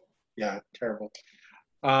 Garbage. Yeah, terrible.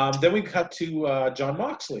 Then we cut to John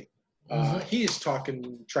Moxley. He's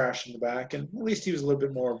talking trash in the back, and at least he was a little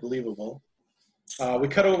bit more believable. We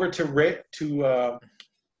cut over to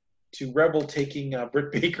Rebel taking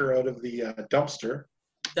Britt Baker out of the dumpster.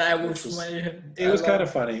 That was funny. It was kind of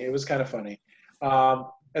funny. It was kind of funny.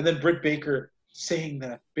 And then Britt Baker saying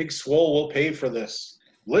that Big Swole will pay for this,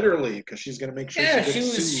 literally, because she's going to make sure. Yeah,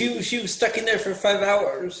 she was stuck in there for 5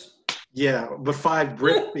 hours. Yeah, but 5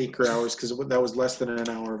 Britt Baker hours because that was less than an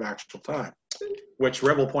hour of actual time, which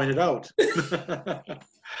Rebel pointed out.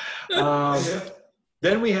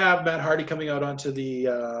 Then we have Matt Hardy coming out onto the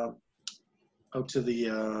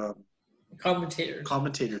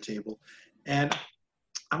commentator table, and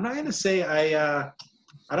I'm not going to say I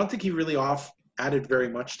don't think he really added very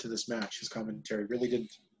much to this match. His commentary really didn't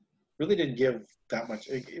give that much.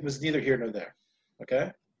 It was neither here nor there.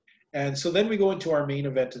 Okay, and so then we go into our main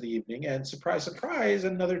event of the evening, and surprise, surprise,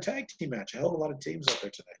 another tag team match. A hell of a lot of teams out there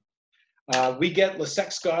today. We get the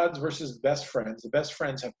Sex Gods versus Best Friends. The Best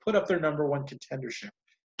Friends have put up their number 1 contendership.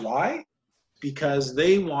 Why? Because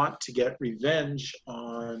they want to get revenge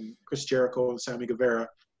on Chris Jericho and Sammy Guevara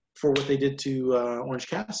for what they did to Orange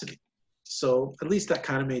Cassidy. So at least that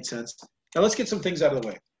kind of made sense. Now let's get some things out of the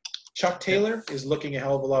way. Chuck Taylor is looking a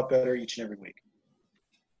hell of a lot better each and every week.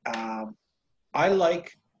 I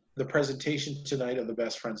like the presentation tonight of the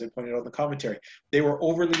Best Friends. I pointed out in the commentary. They were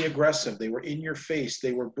overly aggressive. They were in your face.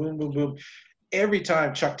 They were boom, boom, boom. Every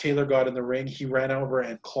time Chuck Taylor got in the ring, he ran over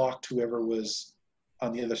and clocked whoever was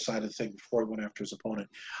on the other side of the thing before he went after his opponent.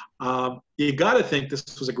 You got to think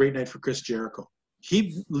this was a great night for Chris Jericho.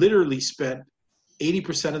 He literally spent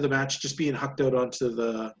 80% of the match just being hucked out onto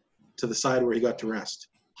the side where he got to rest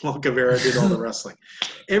while Guevara did all the wrestling.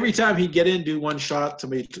 Every time he'd get in, do one shot,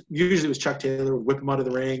 usually it was Chuck Taylor, would whip him out of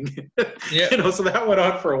the ring. Yeah. So that went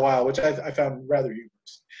on for a while, which I found rather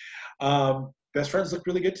humorous. Best Friends looked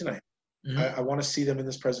really good tonight. Mm-hmm. I want to see them in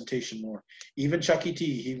this presentation more. Even Chucky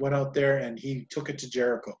T, he went out there and he took it to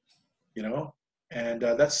Jericho, and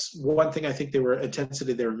that's one thing I think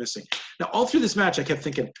intensity they were missing. Now, all through this match, I kept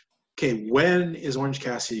thinking, okay, when is Orange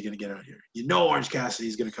Cassidy going to get out here? Orange Cassidy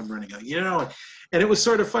is going to come running out, and it was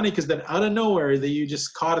sort of funny because then out of nowhere, you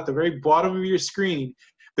just caught at the very bottom of your screen,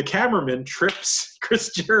 the cameraman trips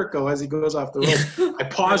Chris Jericho as he goes off the rope. I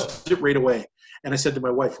paused it right away. And I said to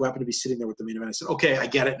my wife, who happened to be sitting there with the main event, I said, okay, I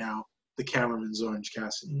get it now. The cameraman's Orange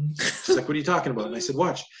Cassidy. She's like, what are you talking about? And I said,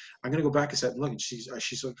 watch. I'm going to go back a second and look. And she's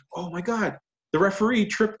like, oh, my God. The referee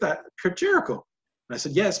tripped Jericho. And I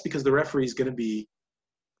said, yes, because the referee is going to be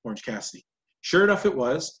Orange Cassidy. Sure enough, it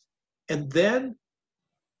was. And then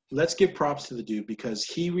let's give props to the dude because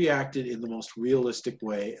he reacted in the most realistic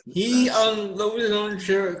way. He unloaded on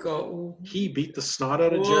Jericho. He beat the snot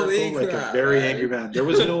out of Jericho like a very angry man. There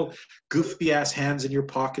was no goofy-ass hands in your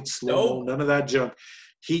pocket slow-mo, none of that junk.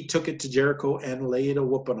 He took it to Jericho and laid a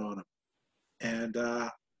whooping on him. And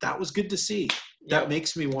that was good to see. That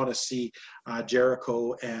makes me want to see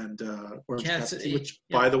Jericho and Orange Cassidy, which,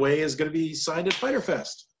 by the way, is going to be signed at Fyter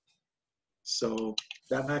Fest. So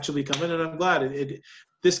that match will be coming, and I'm glad.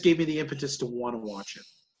 This gave me the impetus to want to watch it.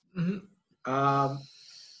 Mm-hmm.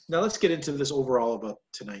 Now let's get into this overall about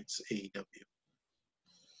tonight's AEW.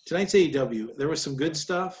 Tonight's AEW, there was some good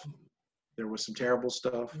stuff. There was some terrible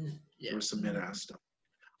stuff. There was some mid-ass stuff.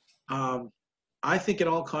 I think in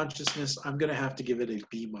all consciousness, I'm going to have to give it a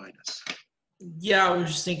B-. Yeah, I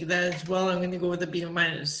was just thinking that as well. I'm going to go with a B-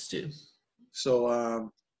 too.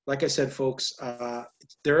 So, like I said, folks,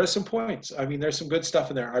 there are some points. I mean, there's some good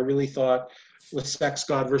stuff in there. I really thought with Sex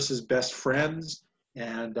God versus Best Friends,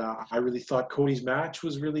 and I really thought Cody's match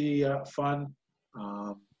was really fun.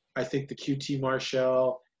 I think the QT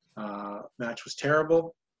Marshall match was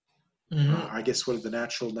terrible. Mm-hmm. I guess what are the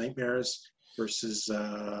Natural Nightmares versus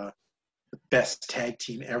the best tag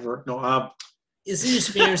team ever. No, Is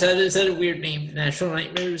it Nightmares? Is that a weird name? National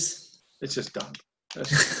Nightmares? it's just dumb.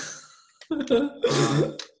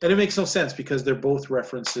 And it makes no sense because they're both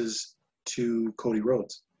references to Cody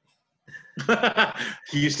Rhodes.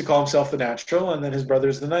 He used to call himself the Natural, and then his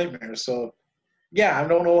brother's the Nightmare. So, yeah, I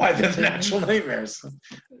don't know why they're the Natural Nightmares.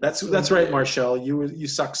 That's right, Marshall. You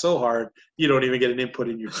suck so hard you don't even get an input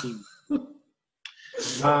in your team.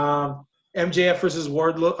 MJF versus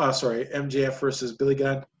Wardlow. MJF versus Billy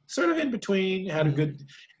Gunn. Sort of in between. Had a good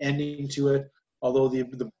ending to it, although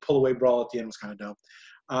the pull-away brawl at the end was kind of dumb.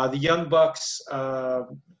 The Young Bucks,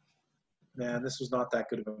 man, this was not that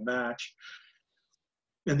good of a match.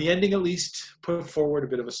 And the ending at least put forward a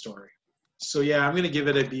bit of a story. So, yeah, I'm going to give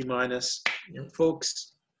it a B-.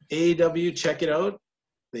 Folks, AEW, check it out.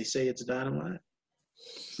 They say it's dynamite.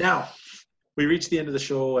 Now, we reached the end of the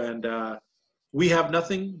show, and we have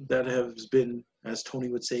nothing that has been, as Tony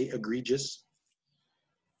would say, egregious.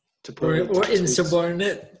 To put or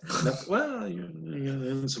insubordinate. Well,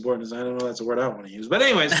 insubordinate. I don't know. That's a word I want to use. But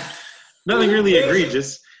anyways, nothing really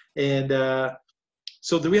egregious. And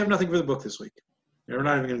so do we have nothing for the book this week? We're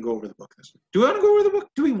not even going to go over the book this week. Do we want to go over the book?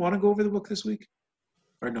 Do we want to go over the book this week?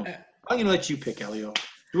 Or no? I'm going to let you pick, Elio.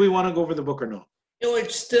 Do we want to go over the book or no?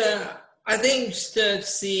 It's I think just to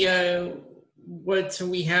see what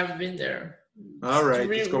we have in there. All right,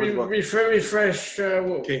 let's go over the book. Refresh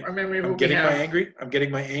okay. our memory. I'm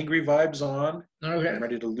getting my angry vibes on. Okay. I'm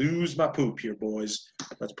ready to lose my poop here, boys.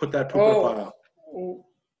 Let's put that poop in a pile.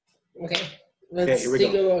 Okay. Let's here we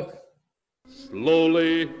take go. a look.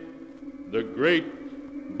 Slowly, the great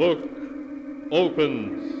book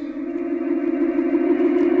opens.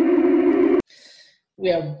 We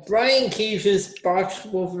have Brian Cage's botched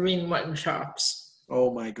Wolverine mutton chops.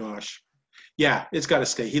 Oh my gosh. Yeah, it's got to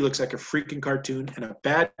stay. He looks like a freaking cartoon and a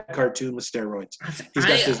bad cartoon with steroids. He's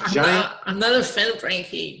got this giant... I'm not a fan of Brian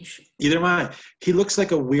Cage. Either am I. He looks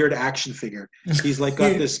like a weird action figure. He's like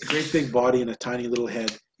got this great big body and a tiny little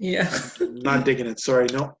head. Yeah. Not digging it. Sorry,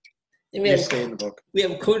 no. You stay in the book. We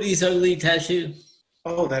have Cody's ugly tattoo.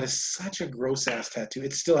 Oh, that is such a gross-ass tattoo.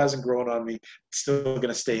 It still hasn't grown on me. It's still going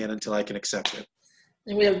to stay in until I can accept it.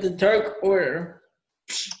 And we have the Dark Order.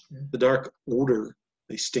 The Dark Order.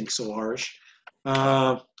 They stink so harsh.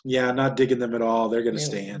 Yeah, not digging them at all. They're going to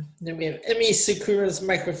stay in. Then we have Emi Sakura's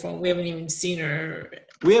microphone. We haven't even seen her.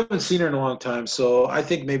 We haven't seen her in a long time, so I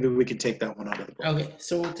think maybe we can take that one out of the book. Okay,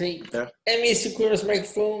 so we'll take Emi Sakura's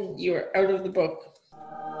microphone. You are out of the book.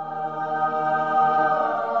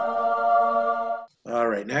 All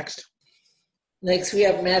right, next. Next, we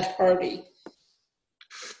have Matt Hardy.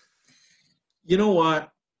 You know what?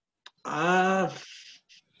 I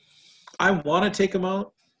want to take him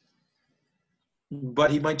out,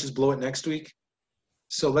 but he might just blow it next week.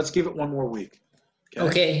 So let's give it one more week.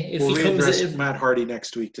 Okay. We'll readdress Matt Hardy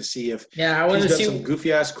next week to see if I want to see some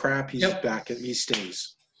goofy ass crap. He's back and he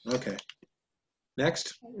stays. Okay.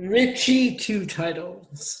 Next. Richie 2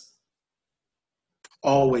 titles.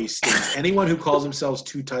 Always stays. Anyone who calls themselves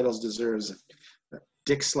 2 titles deserves a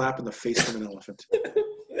dick slap in the face from an elephant.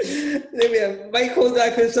 Then we have Michael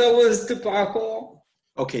Nakazawa's debacle.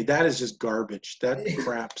 Okay, that is just garbage. That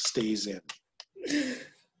crap stays in.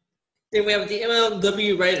 Then we have the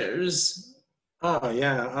MLW writers. Oh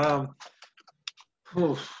yeah.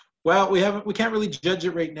 Well, we can't really judge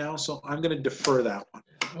it right now, so I'm going to defer that one.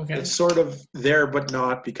 Okay. It's sort of there, but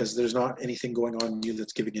not because there's not anything going on new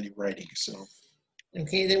that's giving any writing. So.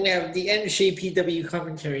 Okay, then we have the NJPW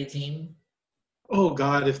commentary team. Oh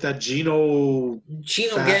God, if that Gino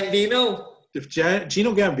Gambino. If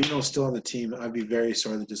Gino Gambino's still on the team, I'd be very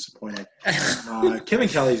sorely disappointed. Kevin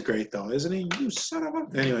Kelly's great, though, isn't he? You son of a...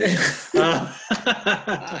 Anyway.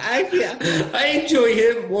 I enjoy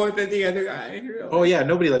him more than the other guy. Really. Oh, yeah.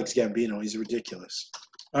 Nobody likes Gambino. He's ridiculous.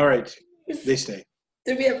 All right. They stay.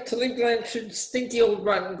 Then we have Tully Blanchard, Stinky Old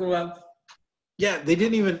Rotten Glove. Yeah, they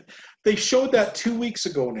didn't even... They showed that 2 weeks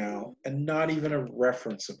ago now, and not even a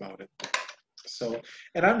reference about it. So,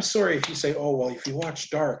 and I'm sorry if you say, oh, well, if you watch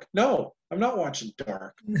Dark. No, I'm not watching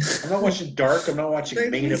Dark. I'm not watching Dark. I'm not watching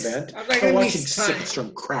Main Event. I'm watching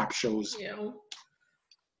Sitstrom crap shows. Yeah.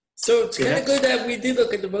 So it's kind of good that we did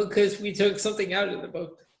look at the book because we took something out of the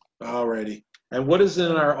book. Alrighty. And what is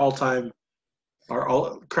in our all-time,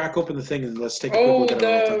 crack open the thing and let's take a quick look at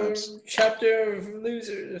our all-times. Chapter of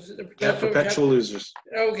Losers. Perpetual Losers.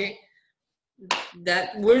 Okay.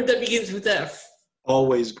 That word that begins with F.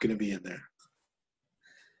 Always going to be in there.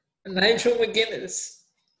 Nigel McGuinness.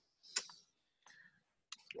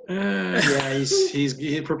 Yeah,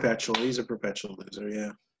 he's perpetual. He's a perpetual loser.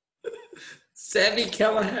 Yeah. Sammy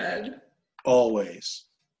Callahan. Always.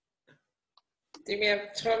 Then we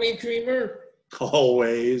have Tommy Dreamer,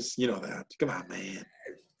 Always. You know that. Come on, man.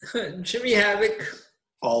 Jimmy Havoc,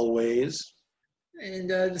 Always. and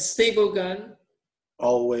the Stable Gun,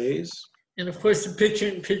 Always. and of course the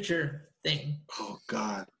picture-in-picture thing. Oh,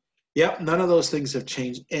 God. Yep, none of those things have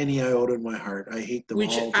changed any iota in my heart. I hate them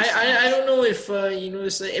Which all. I don't know if you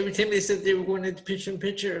noticed, like, every time they said they were going into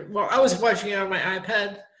picture-in-picture. Well, I was watching it on my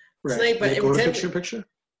iPad tonight, but picture?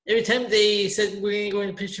 every time they said we're going to go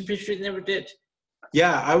into picture-in-picture, they never did.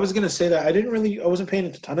 Yeah, I was going to say that. I wasn't paying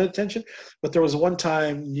a ton of attention, but there was one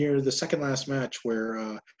time near the second last match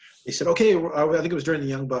where they said, okay, I think it was during the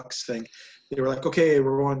Young Bucks thing. They were like, okay,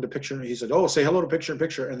 we're going to picture. And he said, oh, say hello to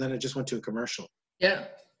picture-in-picture. And then it just went to a commercial. Yeah.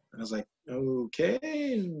 And I was like, okay,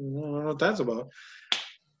 I don't know what that's about.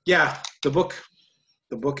 Yeah, the book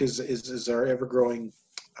is our ever-growing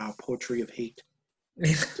poetry of hate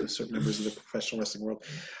to certain members of the professional wrestling world.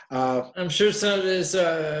 I'm sure it's not as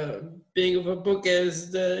big of a book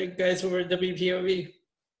as the guys over at WPOV.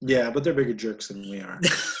 Yeah, but they're bigger jerks than we are.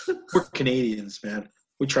 We're Canadians, man.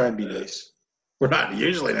 We try and be nice. We're not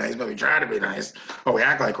usually nice, but we try to be nice. Or we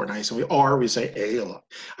act like we're nice, and we say A a lot.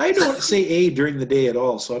 I don't say A during the day at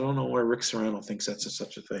all, so I don't know where Rick Serrano thinks that's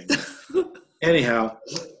such a thing. Anyhow,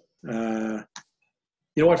 you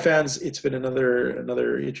know what, fans? It's been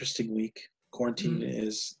another interesting week. Quarantine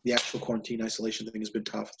is the actual quarantine isolation thing has been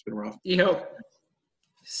tough. It's been rough. Yep.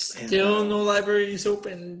 Still no libraries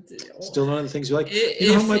open. Still none of the things you like.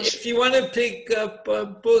 If you want to pick up a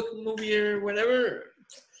book, movie, or whatever,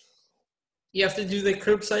 you have to do the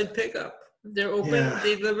curbside pickup. They're open. Yeah.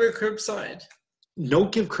 They deliver curbside.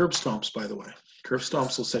 Don't give curb stomps, by the way. Curb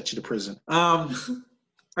stomps will set you to prison. I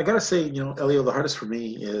gotta say, Elio, the hardest for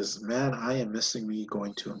me is, man, I am missing me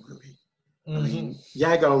going to a movie. Mm-hmm. I mean, yeah,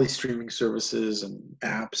 I got all these streaming services and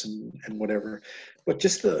apps and whatever, but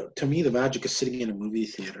just to me, the magic of sitting in a movie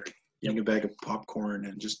theater, eating a bag of popcorn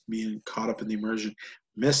and just being caught up in the immersion.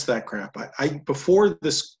 Miss that crap. Before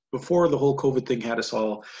the whole COVID thing had us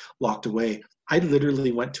all locked away, I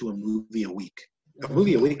literally went to a movie a week. A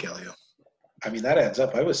movie a week, Elio. I mean, that adds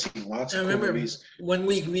up. I was seeing lots of cool movies. 1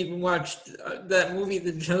 week we even watched that movie,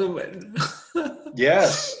 The Gentleman.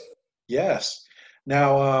 Yes.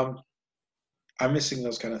 Now, I'm missing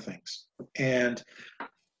those kind of things. And,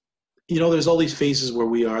 there's all these phases where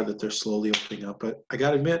we are that they're slowly opening up. But I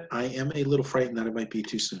got to admit, I am a little frightened that it might be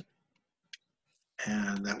too soon.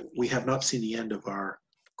 And that we have not seen the end of our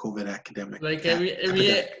COVID academic. Like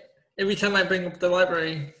every time I bring up the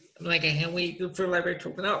library, I'm like, I can't wait for the library to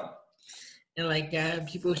open up. And like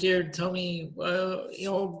people here tell me,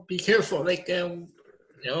 well, be careful. Like,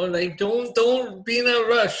 like don't be in a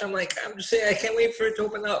rush. I'm just saying, I can't wait for it to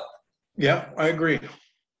open up. Yeah, I agree.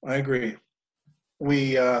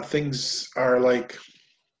 We things are like,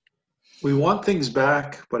 we want things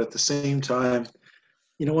back, but at the same time,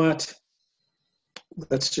 you know what?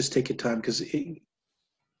 Let's just take it time, because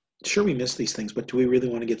sure, we miss these things, but do we really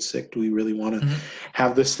want to get sick? Do we really want to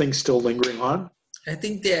have this thing still lingering on? I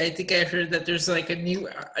think I heard that there's like a new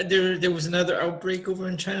there was another outbreak over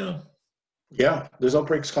in China. Yeah, there's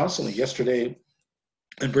outbreaks constantly. Yesterday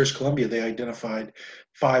in British Columbia, they identified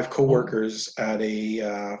 5 coworkers at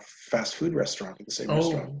a fast food restaurant, at the same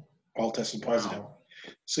restaurant, all tested positive. Wow.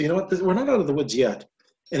 So you know what? We're not out of the woods yet,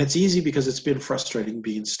 and it's easy because it's been frustrating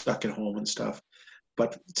being stuck at home and stuff.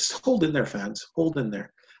 But just hold in there, fans. Hold in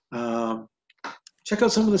there. Check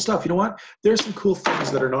out some of the stuff. You know what? There's some cool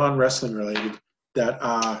things that are non-wrestling related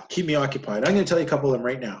that keep me occupied. I'm going to tell you a couple of them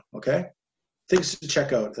right now, okay? Things to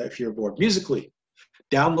check out if you're bored. Musically,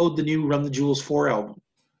 download the new Run the Jewels 4 album.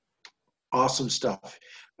 Awesome stuff.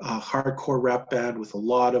 Hardcore rap band with a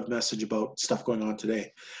lot of message about stuff going on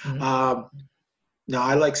today. Mm-hmm. Now,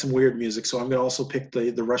 I like some weird music, so I'm going to also pick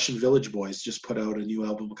the Russian Village Boys. Just put out a new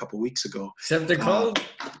album a couple weeks ago. Is that what they're called?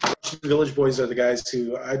 Russian Village Boys are the guys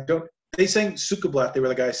who they sang Sukablat. They were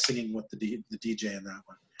the guys singing with the DJ in that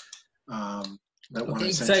one.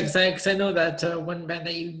 Because I know that one band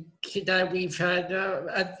that we've had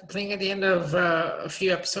playing at the end of a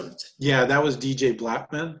few episodes. Yeah, that was DJ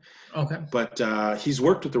Blackman. Okay. But he's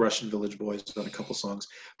worked with the Russian Village Boys on a couple songs.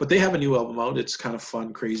 But they have a new album out. It's kind of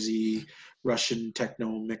fun, crazy Russian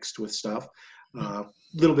techno mixed with stuff. A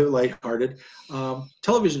little bit lighthearted.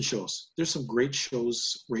 Television shows. There's some great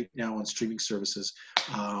shows right now on streaming services.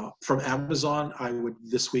 From Amazon, I would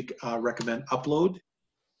this week recommend Upload,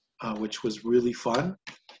 which was really fun.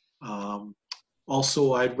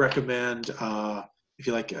 Also, I'd recommend, if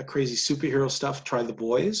you like crazy superhero stuff, try The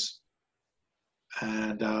Boys.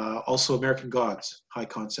 And also American Gods, high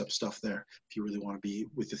concept stuff there, if you really want to be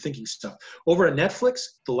with the thinking stuff. Over at Netflix,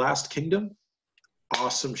 The Last Kingdom,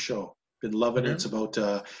 awesome show. Been loving it. It's about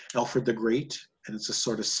Alfred the Great and it's a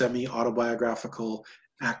sort of semi-autobiographical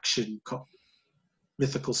action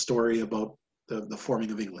mythical story about the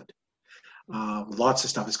forming of England. Lots of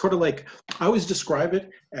stuff. It's kind of like, I always describe it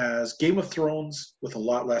as Game of Thrones with a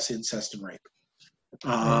lot less incest and rape.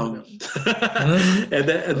 And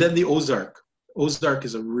then the Ozark. Ozark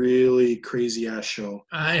is a really crazy ass show.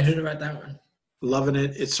 I heard about that one. Loving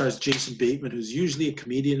it. It stars Jason Bateman, who's usually a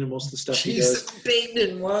comedian in most of the stuff he does. Jason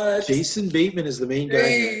Bateman, what? Jason Bateman is the main guy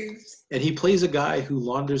here. And he plays a guy who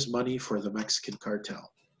launders money for the Mexican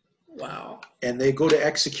cartel. Wow. And they go to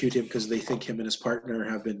execute him because they think him and his partner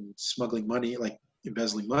have been smuggling money, like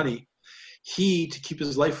embezzling money. He, to keep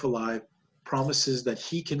his life alive, promises that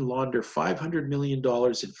he can launder $500 million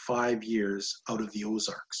in 5 years out of the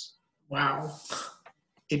Ozarks. Wow.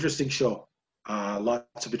 Interesting show.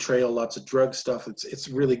 Lots of betrayal, lots of drug stuff. It's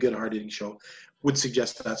a really good, hard-hitting show. Would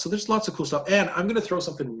suggest that. So there's lots of cool stuff. And I'm going to throw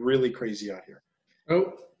something really crazy out here.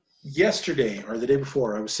 Oh. Yesterday or the day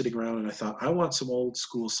before, I was sitting around and I thought, I want some old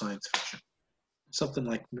school science fiction. Something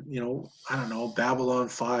like, I don't know, Babylon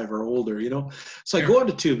 5 or older, So I go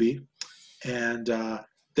onto Tubi, and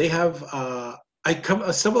they have, I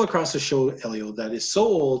stumble across a show, Elio, that is so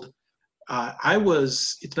old.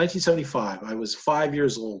 It's 1975. I was 5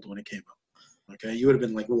 years old when it came out. Okay, you would have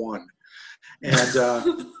been like 1. And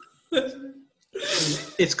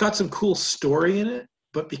it's got some cool story in it,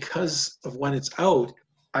 but because of when it's out,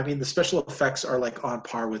 I mean, the special effects are like on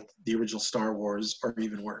par with the original Star Wars or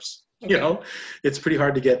even worse. Okay. It's pretty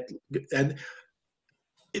hard to get. And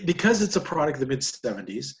because it's a product of the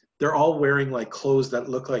mid-70s, they're all wearing like clothes that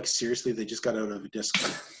look like seriously they just got out of a disco.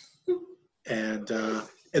 And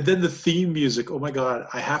then the theme music. Oh my God,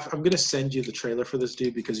 I'm going to send you the trailer for this,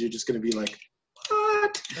 dude, because you're just going to be like,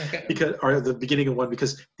 what? Okay. Or the beginning of one,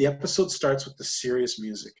 because the episode starts with the serious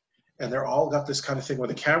music. And they're all got this kind of thing where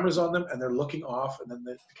the camera's on them and they're looking off, and then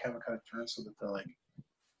the camera kind of turns so that they're like,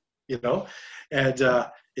 and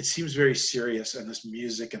it seems very serious, and this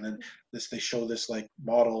music, and then they show this like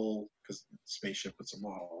model, because spaceship, it's a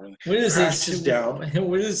model, really. What is this? Down.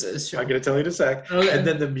 What is this? I'm going to tell you in a sec. Okay. And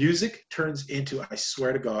then the music turns into, I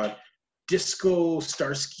swear to God, disco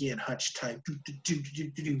Starsky and Hutch type. And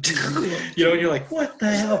you're like, what the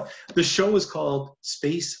hell? The show is called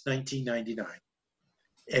Space 1999.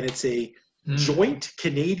 And it's a joint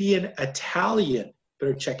Canadian-Italian.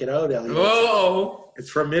 Better check it out, Elliot. Whoa! It's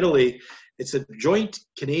from Italy. It's a joint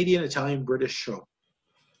Canadian-Italian-British show.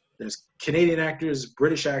 There's Canadian actors,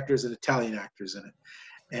 British actors, and Italian actors in it.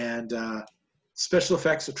 And special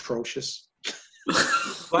effects atrocious.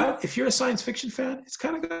 But if you're a science fiction fan, it's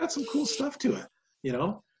kind of got some cool stuff to it,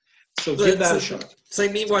 So give that a shot. It's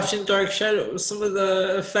like me watching Dark Shadows. Some of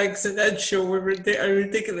the effects in that show are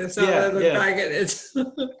ridiculous. I look back at it.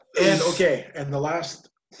 And the last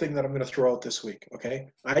thing that I'm going to throw out this week, okay?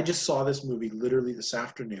 I just saw this movie literally this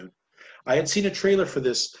afternoon. I had seen a trailer for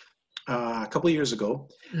this a couple of years ago.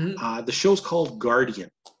 Mm-hmm. The show's called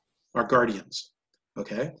Guardians,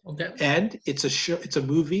 okay? Okay. And it's a show. It's a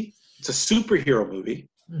movie. It's a superhero movie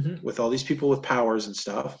with all these people with powers and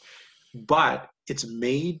stuff, but it's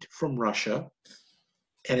made from Russia,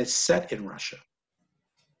 and it's set in Russia.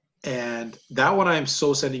 And that one I'm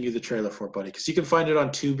so sending you the trailer for, buddy, because you can find it on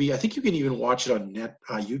Tubi. I think you can even watch it on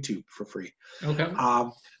YouTube for free. Okay.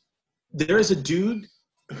 There is a dude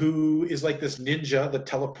who is like this ninja that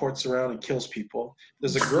teleports around and kills people.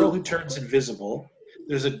 There's a girl who turns invisible.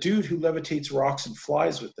 There's a dude who levitates rocks and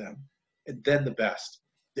flies with them. And then the best.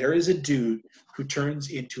 There is a dude who turns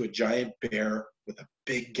into a giant bear with a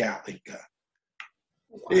big Gatling gun.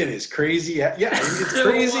 Wow. It is crazy. Yeah, it's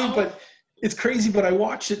crazy, wow. It's crazy, but I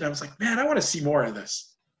watched it and I was like, man, I want to see more of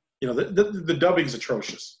this. The dubbing's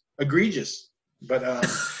atrocious. Egregious. But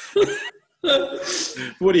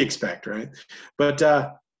what do you expect, right? But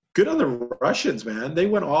good on the Russians, man. They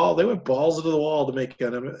went balls into the wall to make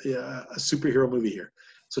a superhero movie here.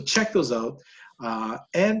 So check those out.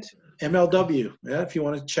 And MLW, if you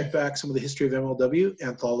want to check back some of the history of MLW,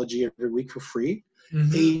 anthology every week for free.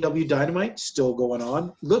 Mm-hmm. AEW Dynamite still going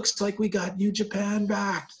on. Looks like we got New Japan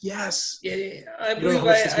back. Yes. Yeah, I believe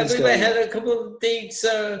I had a couple of dates.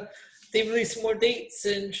 They released more dates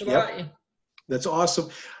in July. Yep. That's awesome.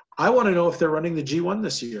 I want to know if they're running the G1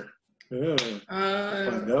 this year.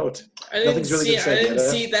 Find out. I didn't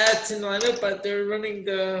see that in lineup, but they're running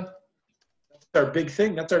the. Our big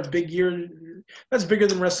thing. That's our big year. That's bigger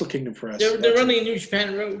than Wrestle Kingdom for us. They're running New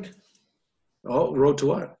Japan Road. Oh, road to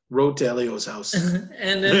what? Road to Elio's house.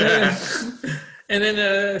 and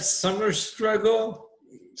then Summer Struggle.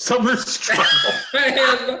 Summer Struggle.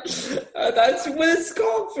 That's what it's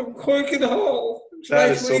called, from Cork and Hall. July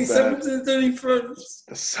 27th to 31st.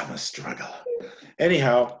 The Summer Struggle.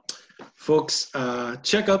 Anyhow, Folks,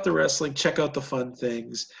 check out the wrestling. Check out the fun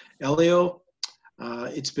things. Elio,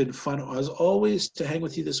 it's been fun, as always, to hang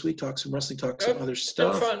with you this week, talk some wrestling, talk some other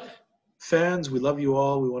stuff. Fun. Fans, we love you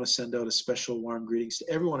all. We want to send out a special warm greetings to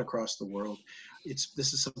everyone across the world.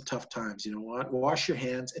 This is some tough times. You know what? Wash your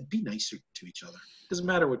hands and be nicer to each other. Doesn't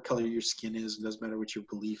matter what color your skin is. It doesn't matter what your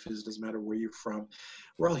belief is. It doesn't matter where you're from.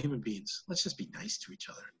 We're all human beings. Let's just be nice to each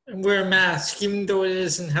other. And wear a mask, even though it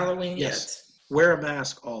isn't Halloween yet. Wear a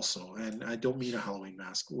mask also. And I don't mean a Halloween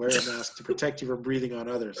mask. Wear a mask to protect you from breathing on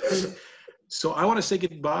others. So I want to say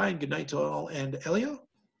goodbye and good night to all. And Elio,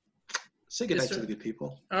 say goodnight to the good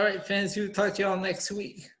people. All right, fans. We'll talk to you all next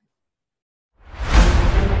week.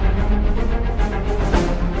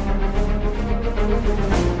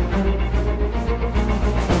 Thank you.